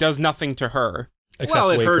 and it does nothing to her.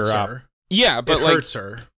 Except it hurts her. Yeah, but it hurts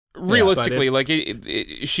her.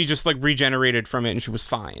 Realistically, she just like regenerated from it, and she was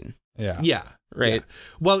fine. Yeah. Yeah. Right. Yeah.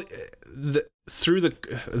 Well,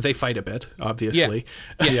 they fight a bit, obviously.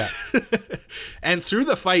 Yeah. And through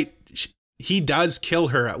the fight, he does kill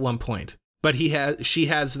her at one point, but she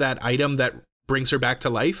has that item that brings her back to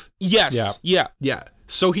life. Yes. Yeah.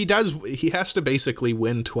 So he has to basically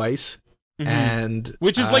win twice. And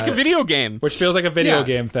which is like a video game. Which feels like a video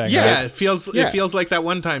game thing. Yeah, right? it feels like that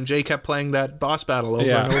one time Jay kept playing that boss battle over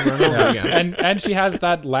and over and over again. And she has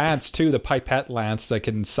that lance too, the pipette lance that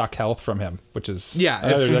can suck health from him, which is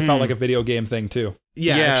that felt like a video game thing too.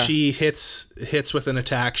 Yeah, if she hits with an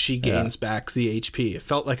attack, she gains back the HP. It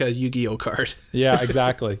felt like a Yu-Gi-Oh card. Yeah,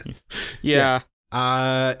 exactly. Yeah.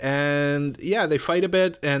 And they fight a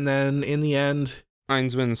bit, and then in the end,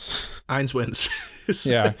 Ainz wins.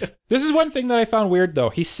 Yeah. This is one thing that I found weird, though.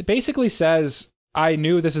 He basically says, I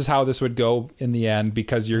knew this is how this would go in the end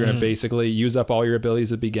because you're going to basically use up all your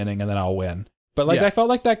abilities at the beginning and then I'll win. But I felt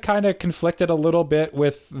like that kind of conflicted a little bit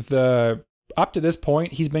with up to this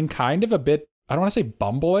point, he's been kind of a bit, I don't want to say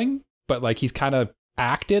bumbling, but like he's kind of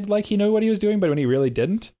acted like he knew what he was doing, but when he really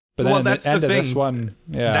didn't. But then that's the end the thing. Of this one,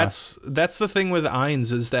 That's the thing with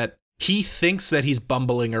Ainz is that he thinks that he's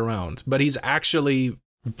bumbling around, but he's actually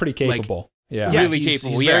pretty capable. Really he's,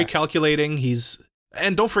 capable. He's very calculating.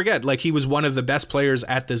 And don't forget, like he was one of the best players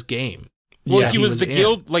at this game. Well, he was the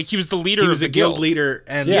guild, like he was the leader. He was of the the guild leader,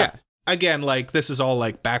 and again, like this is all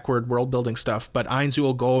like backward world building stuff. But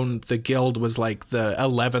Ainz Gon, the guild was like the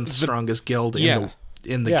 11th strongest guild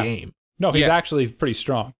in the game. No, he's actually pretty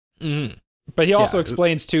strong. Mm-hmm. But he also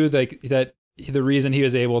explains too that the reason he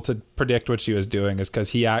was able to predict what she was doing is because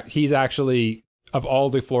he's actually, of all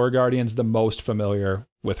the floor guardians, the most familiar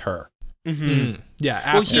with her. Yeah,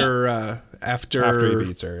 after he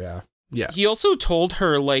beats her, yeah. He also told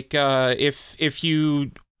her like if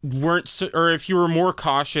you weren't, or if you were more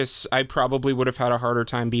cautious, I probably would have had a harder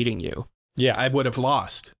time beating you. Yeah. I would have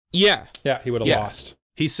lost. Yeah. Yeah, he would have Yeah. lost.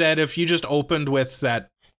 He said if you just opened with that,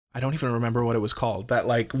 I don't even remember what it was called, that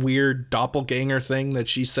like weird doppelganger thing that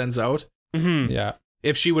she sends out. Mm-hmm. Yeah.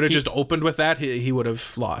 If she would have just opened with that, he would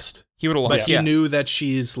have lost. He would have But lost. he Yeah. knew that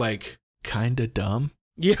she's like kind of dumb.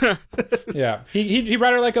 Yeah. Yeah. He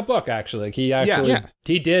read her like a book, actually. Like, he actually, Yeah.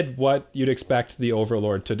 he did what you'd expect the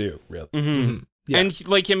Overlord to do, really. Mm-hmm. Yeah. And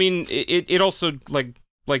like, I mean, it also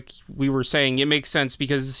like we were saying, it makes sense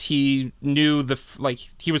because he knew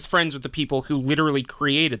he was friends with the people who literally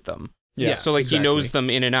created them. Yeah. So like exactly. he knows them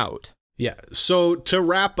in and out. Yeah. So to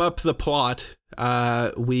wrap up the plot,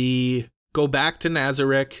 we go back to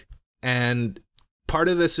Nazarick, and part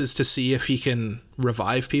of this is to see if he can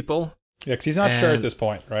revive people. Yeah, because he's not sure at And- this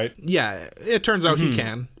point, right? Yeah, it turns out he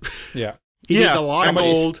can. Yeah. He Yeah. needs a lot of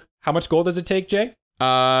gold. How much gold does it take, Jay?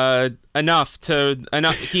 Enough.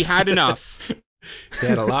 He had enough. He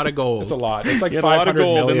had a lot of gold. It's a lot. It's like He had a lot of 500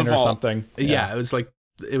 gold in million the or vault. something. Yeah, it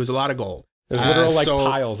was a lot of gold. There's literal like so-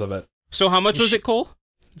 piles of it. So how much was it, Cole?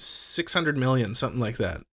 600 million, something like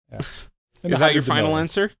that. In the Is that your hundreds of final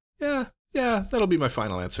millions. answer? Yeah, that'll be my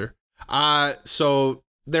final answer. So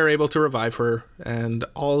they're able to revive her, and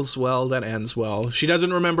all's well that ends well. She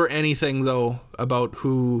doesn't remember anything though about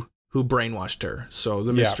who brainwashed her. So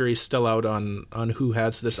the Yeah. mystery's still out on who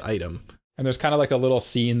has this item. And there's kind of like a little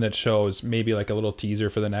scene that shows maybe like a little teaser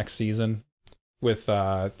for the next season with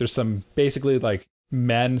there's some basically like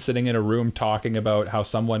men sitting in a room talking about how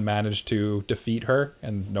someone managed to defeat her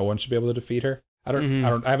and no one should be able to defeat her. I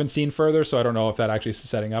haven't seen further, so I don't know if that actually is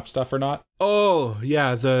setting up stuff or not. Oh,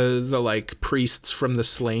 yeah, the like priests from the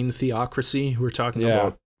slain theocracy who were talking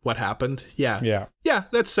about what happened. Yeah. Yeah,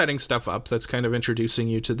 that's setting stuff up. That's kind of introducing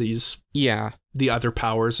you to the other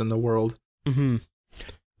powers in the world. Mm-hmm.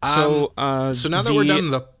 So now that we're done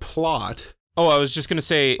the plot. Oh, I was just gonna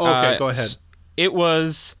say. Okay, go ahead. It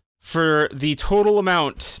was for the total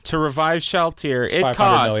amount to revive Shaltir. It's It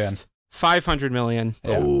 500 million. cost 500 million.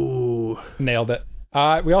 Yeah. Oh, Nailed it.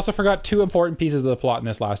 We also forgot two important pieces of the plot in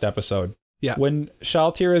this last episode. Yeah. When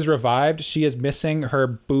Shaltir is revived, she is missing her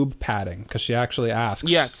boob padding because she actually asks,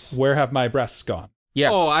 Yes. where have my breasts gone?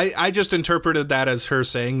 Yes. Oh, I just interpreted that as her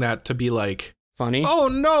saying that to be like, funny. oh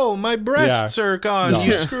no, my breasts are gone. No.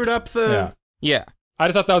 You screwed up the. Yeah. I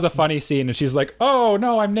just thought that was a funny scene, and she's like, "Oh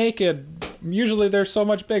no, I'm naked. Usually they're so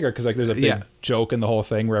much bigger." Because like there's a big joke in the whole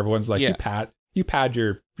thing where everyone's like, Yeah. "You pad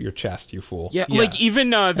your chest, you fool." Yeah, Yeah. like even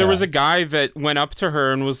there was a guy that went up to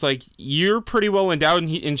her and was like, "You're pretty well endowed,"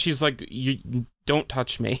 and she's like, "You don't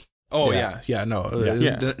touch me." Oh Yeah. yeah, no.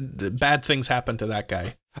 Yeah. The bad things happen to that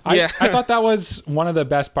guy. I thought that was one of the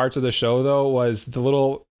best parts of the show, though, was the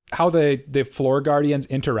little how the floor guardians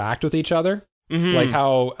interact with each other. Mhm. Like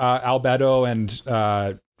how Albedo and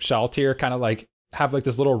Shaltir kind of like have like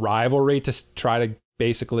this little rivalry to try to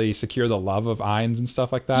basically secure the love of Ainz and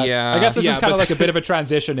stuff like that. Yeah. I guess this Yeah, is kind of but- like a bit of a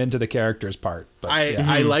transition into the characters part. But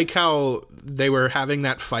I like how they were having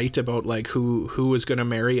that fight about like who was going to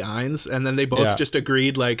marry Ainz, and then they both just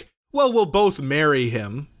agreed like, well, we'll both marry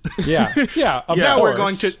him. yeah. Of Now we're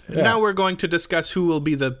course. now we're going to discuss who will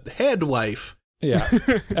be the head wife. Yeah.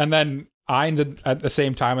 And then Ainz at the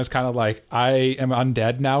same time is kind of like, I am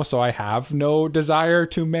undead now, so I have no desire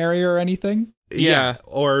to marry or anything. Yeah.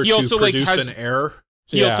 Or He to also, like, produce has- an heir.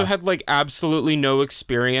 He also had like absolutely no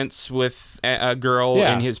experience with a girl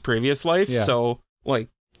in his previous life, Yeah. so like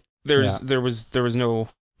there was no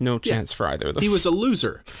chance for either of them. He was a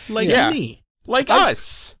loser, like Yeah. me. like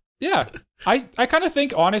us. Yeah. I kind of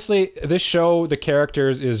think, honestly, this show, the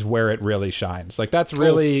characters is where it really shines. Like, that's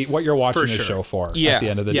really what you're watching for this sure. show for Yeah. at the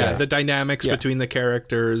end of the Yeah, day. the dynamics Yeah. between the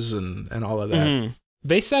characters and all of that. Mhm.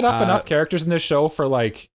 They set up enough characters in this show for,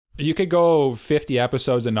 like, you could go 50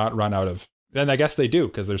 episodes and not run out of. And I guess they do,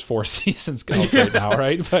 because there's 4 seasons going right now,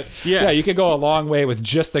 right? But Yeah. yeah, you could go a long way with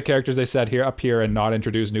just the characters they set up here and not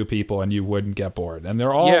introduce new people, and you wouldn't get bored. And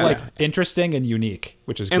they're all Yeah. like interesting and unique,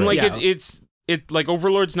 which is And great. like Yeah. it like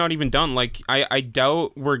Overlord's not even done. Like I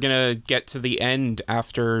doubt we're gonna get to the end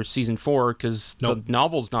after season 4 because Nope. the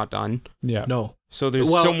novel's not done. Yeah. No. So there's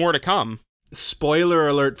Well- still more to come. Spoiler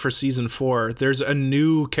alert for season 4. There's a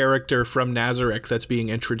new character from Nazarick that's being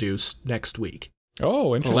introduced next week.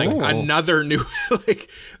 Oh, interesting. Like another new like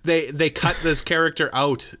they cut this character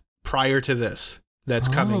out prior to this that's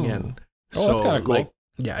coming in. Oh, that's kinda cool. like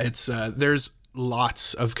yeah, it's there's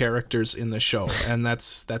lots of characters in the show, and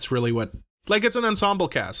that's really what like it's an ensemble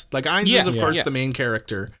cast. Like Ainz is of course the main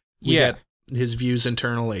character. We get his views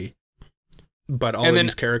internally. But all And of then-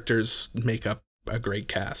 these characters make up a great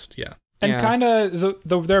cast. Yeah. And Yeah. kind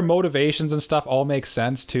of their motivations and stuff all make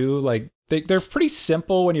sense too. Like they're pretty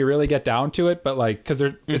simple when you really get down to it, but like because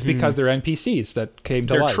it's because they're NPCs that came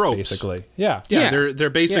to They're life, tropes. basically. Yeah, They're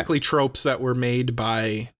basically tropes that were made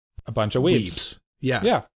by a bunch of weebs.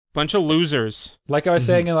 Yeah. Bunch of losers. Like I was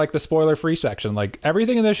saying in like the spoiler-free section, like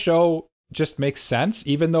everything in this show just makes sense,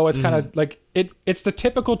 even though it's kind of like it's the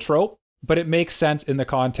typical trope, but it makes sense in the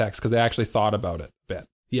context because they actually thought about it a bit.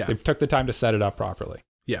 Yeah. They took the time to set it up properly.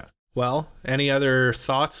 Yeah. Well, any other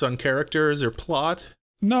thoughts on characters or plot?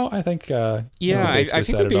 No, I think I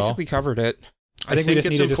think we basically covered it. I think we just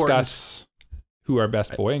it's need to important. discuss who our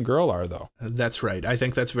best boy and girl are, though. That's right. I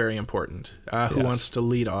think that's very important. Who Yes. wants to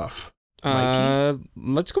lead off? Mikey?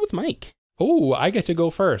 Let's go with Mike. Oh, I get to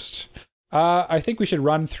go first. I think we should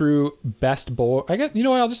run through best boy. You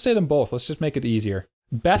know what? I'll just say them both. Let's just make it easier.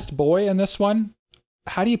 Best boy in this one.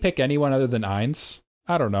 How do you pick anyone other than Ainz?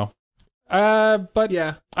 I don't know. But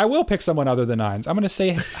Yeah. I will pick someone other than Ainz. I'm going to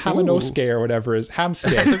say Hamanosuke or whatever is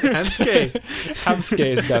Hamsuke. Hansuke. Hamsuke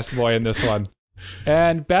is best boy in this one.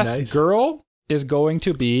 And best girl is going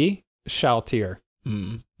to be Shaltir.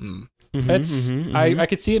 I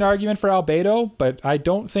could see an argument for Albedo, but I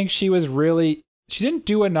don't think she didn't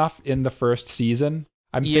do enough in the first season.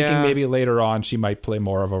 I'm thinking maybe later on she might play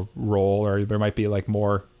more of a role, or there might be like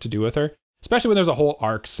more to do with her, especially when there's a whole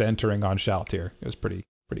arc centering on Shaltir. It was pretty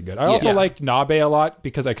good. I also liked Nabe a lot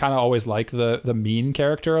because I kind of always like the mean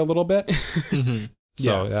character a little bit.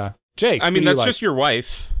 So yeah. Jake, I mean, who do you that's like? just your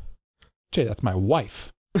wife. Jay, that's my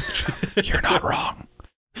wife. You're not wrong.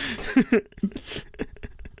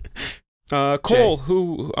 Cole,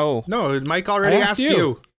 who? Oh, No, Mike already I asked asked you.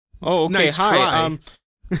 you. oh, okay. Nice Hi.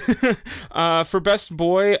 For best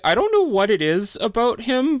boy, I don't know what it is about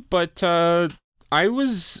him, but I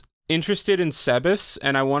was interested in Sebas,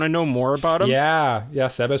 and I want to know more about him. Yeah,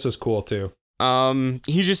 Sebas was cool too.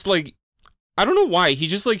 He just like, I don't know why, he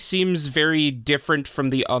just like seems very different from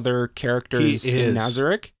the other characters He in is.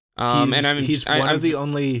 Nazarick. He's one of the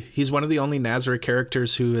only Nazarick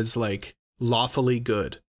characters who is like lawfully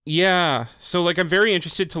good. Yeah, so like I'm very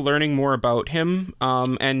interested to learning more about him,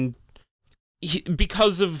 and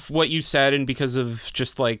because of what you said and because of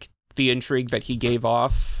just like the intrigue that he gave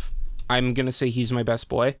off, I'm gonna say he's my best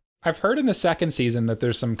boy. I've heard in the second season that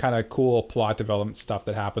there's some kind of cool plot development stuff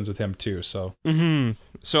that happens with him too. So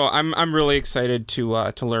So I'm really excited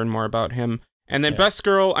to learn more about him. And then best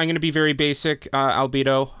girl, I'm gonna be very basic,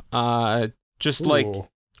 Albedo. Just like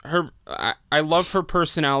her, I love her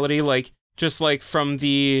personality, like just like from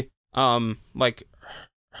the like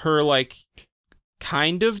her like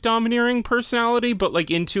kind of domineering personality, but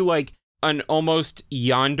like into like an almost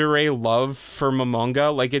yandere love for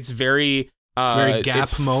Momonga. Like it's very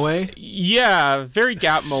Gap Moe. Yeah, very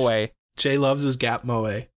Gap Moe. Jay loves his Gap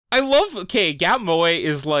Moe. I love Gap Moe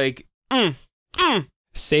is like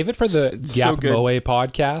save it for the So Gap good. Moe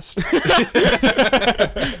podcast.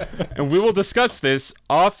 and we will discuss this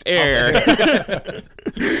off air.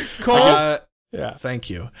 Cole? Yeah. Thank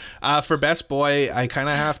you. For best boy, I kind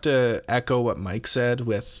of have to echo what Mike said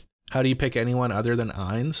with how do you pick anyone other than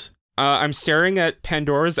Ainz? I'm staring at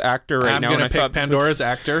Pandora's actor right I'm now. going to and I pick thought Pandora's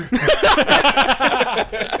actor.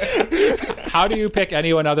 How do you pick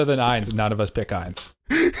anyone other than Ainz? None of us pick Ainz.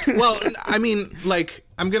 Well, I mean, like,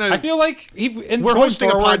 I feel like we're hosting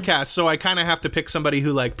a podcast, so I kind of have to pick somebody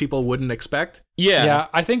who like people wouldn't expect. Yeah.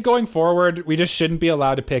 I think going forward, we just shouldn't be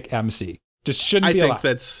allowed to pick MC. Just shouldn't be allowed.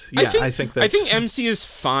 I think MC is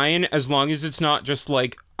fine as long as it's not just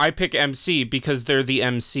like I pick MC because they're the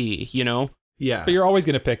MC, you know? Yeah. But you're always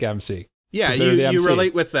going to pick MC. Yeah, 'cause they're the you MC.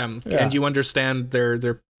 relate with them Yeah. and you understand their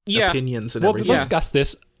opinions and We'll everything. discuss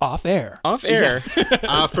this off air. Off air.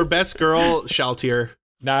 For best girl, Shaltir.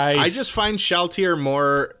 Nice. I just find Shaltir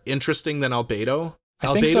more interesting than Albedo.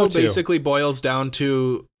 I think Albedo so, too. basically boils down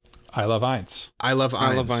to I love Ainz. I love Ainz.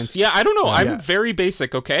 I love Vines. Yeah, I don't know. I'm Yeah. very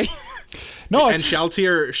basic, okay? No, And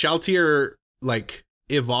Shaltir like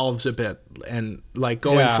evolves a bit, and like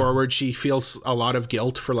going forward, she feels a lot of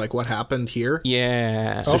guilt for like what happened here.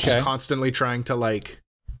 Yeah. So she's Okay. constantly trying to like,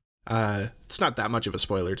 it's not that much of a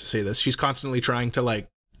spoiler to say this. She's constantly trying to like,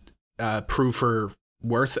 prove her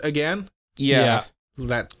worth again. Yeah.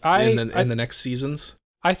 That in the next seasons.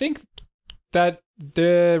 I think that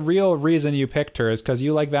the real reason you picked her is because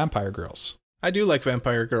you like vampire girls. I do like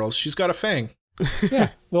vampire girls. She's got a fang. Yeah,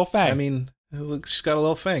 little fang. I mean, she's got a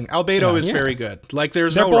little fang. Albedo is very good. Like,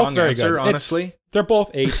 there's They're no both wrong very answer, good. honestly. They're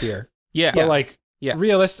both A tier. Yeah. But like, Yeah.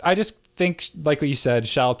 I just think, like what you said,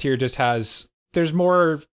 Shaltir just there's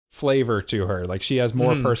more flavor to her. Like, she has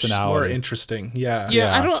more She's personality. more interesting. Yeah.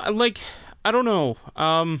 Yeah, I don't know.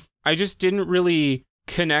 I just didn't really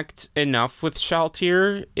connect enough with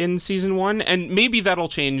Shaltir in season 1, and maybe that'll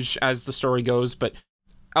change as the story goes, but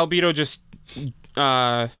Albedo just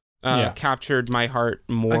captured my heart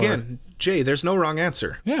more. Again, Jay, there's no wrong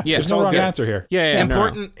answer. Yeah, Yeah, there's it's no all wrong good. answer here. Yeah.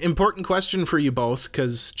 Important question for you both,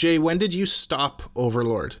 because Jay, when did you stop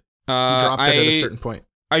Overlord? You dropped it at a certain point.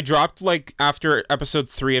 I dropped like after episode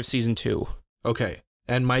 3 of season 2. Okay.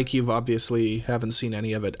 And Mike, you've obviously haven't seen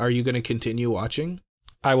any of it. Are you going to continue watching?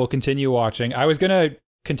 I will continue watching. I was going to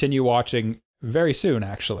continue watching very soon,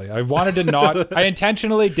 actually. I wanted to not... I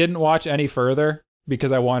intentionally didn't watch any further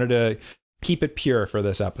because I wanted to keep it pure for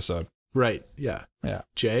this episode. Right. Yeah. Yeah.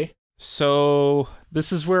 Jay? So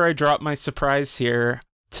this is where I drop my surprise here.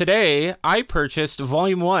 Today, I purchased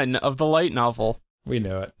volume 1 of the light novel. We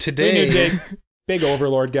knew it. Today... We knew big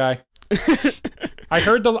Overlord guy. I've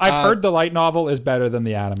heard the light novel is better than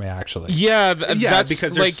the anime, actually. Yeah, that's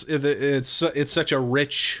because like it's such a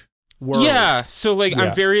rich world. Yeah, so like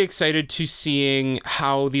I'm very excited to seeing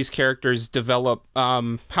how these characters develop.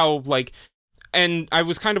 How like, and I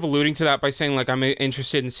was kind of alluding to that by saying like I'm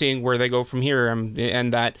interested in seeing where they go from here,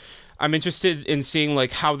 and that I'm interested in seeing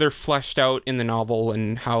like how they're fleshed out in the novel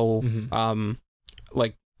and how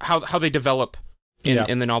like how they develop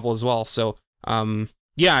in the novel as well. So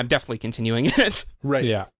yeah, I'm definitely continuing it. Right.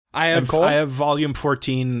 Yeah. I have volume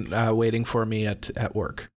 14 waiting for me at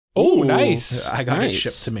work. Oh, nice. I got it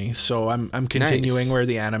shipped to me, so I'm continuing where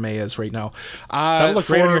the anime is right now. That'll look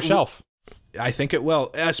great on your shelf. I think it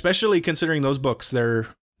will, especially considering those books. They're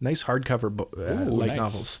nice hardcover light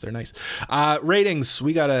novels. They're nice. Ratings.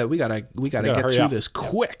 We gotta get through this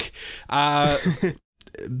quick.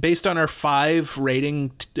 Based on our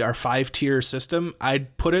 5-tier system,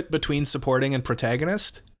 I'd put it between supporting and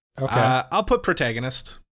protagonist. Okay. I'll put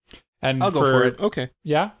protagonist. And I'll go for it. Okay.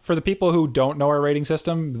 Yeah. For the people who don't know our rating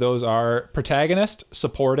system, those are protagonist,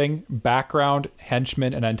 supporting, background,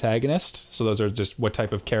 henchman, and antagonist. So those are just what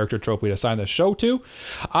type of character trope we'd assign the show to.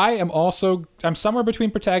 I'm somewhere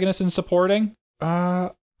between protagonist and supporting.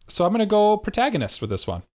 So I'm going to go protagonist with this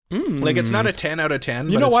one. Like, it's not a 10 out of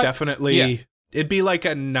 10, but it's definitely... It'd be like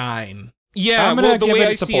a 9. Yeah, I'm going to give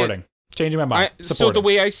it supporting. Changing my mind. So the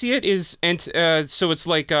way I see it is, so it's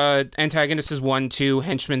like antagonist is 1, 2,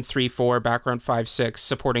 henchman 3, 4, background 5, 6,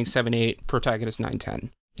 supporting 7, 8, protagonist 9,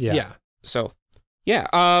 10. Yeah. So, yeah.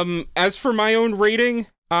 As for my own rating,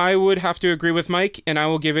 I would have to agree with Mike, and I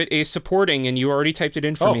will give it a supporting. And you already typed it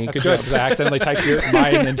in for me. That's good. Because I accidentally typed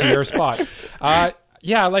mine into your spot.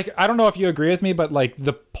 Yeah, like, I don't know if you agree with me, but like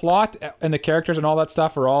the plot and the characters and all that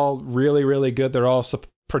stuff are all really, really good. They're all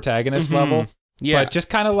protagonist level. Yeah. But just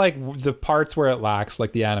kind of like the parts where it lacks,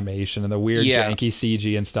 like the animation and the weird janky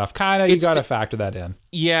CG and stuff, kind of you got to factor that in.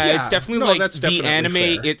 Yeah, it's definitely that's the definitely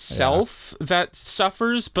anime fair. itself that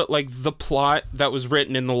suffers, but like the plot that was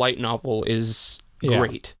written in the light novel is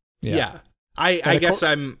great. Yeah. I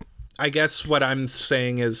guess what I'm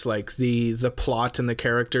saying is like the plot and the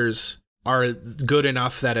characters are good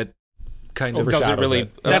enough that it kind of doesn't really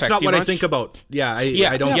affect that's not you what much. I think about.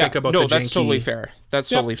 I don't think about the janky that's totally fair. That's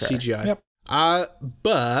totally fair. CGI. Yep.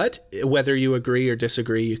 But whether you agree or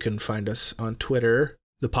disagree, you can find us on Twitter.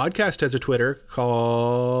 The podcast has a Twitter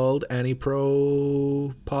called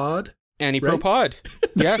AnnieProPod. AnnieProPod.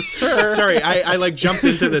 Yes, sir. Sorry, I like jumped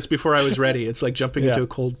into this before I was ready. It's like jumping into a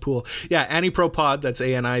cold pool. Yeah, AnnieProPod, that's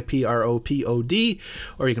ANIPROPOD.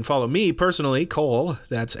 Or you can follow me personally, Cole.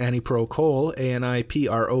 That's AnnieProCole,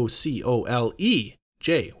 ANIPROCOLE.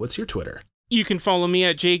 Jay, what's your Twitter? You can follow me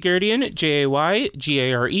at JayGaredian,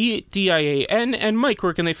 JayGaredian, and Mike,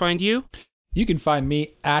 where can they find you? You can find me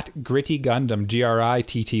at Gritty Gundam,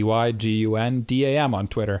 GrittyGundam on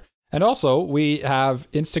Twitter. And also, we have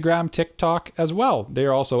Instagram, TikTok as well.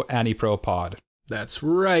 They're also AnnieProPod. That's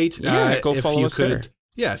right. Yeah, go follow us there.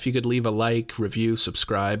 Yeah, if you could leave a like, review,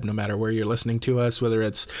 subscribe, no matter where you're listening to us, whether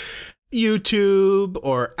it's YouTube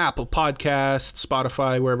or Apple Podcasts,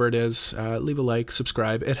 Spotify, wherever it is, leave a like,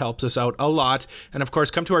 subscribe. It helps us out a lot. And of course,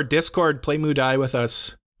 come to our Discord, play Moodai with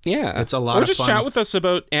us. Yeah. It's a lot of fun. Or just chat with us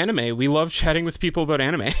about anime. We love chatting with people about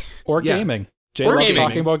anime. Or gaming. Jay loves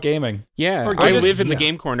talking about gaming. Yeah, I live in the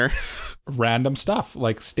game corner. Random stuff,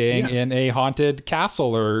 like staying in a haunted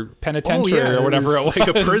castle or penitentiary or whatever it was. Like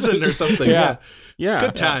a prison or something. Yeah.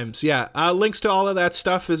 Good times. Yeah. Links to all of that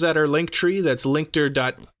stuff is at our link tree. That's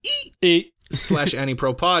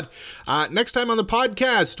linkter.ee/AnnieProPod. Next time on the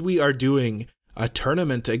podcast, we are doing a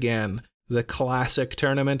tournament again. The classic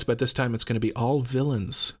tournament, but this time it's going to be all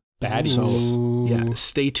villains. Baddies. So, yeah,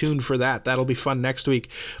 stay tuned for that. That'll be fun next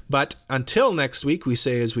week. But until next week, we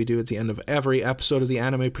say as we do at the end of every episode of the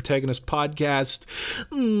Anime Protagonist Podcast,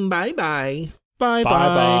 bye-bye. Bye-bye.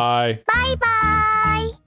 Bye-bye. Bye bye.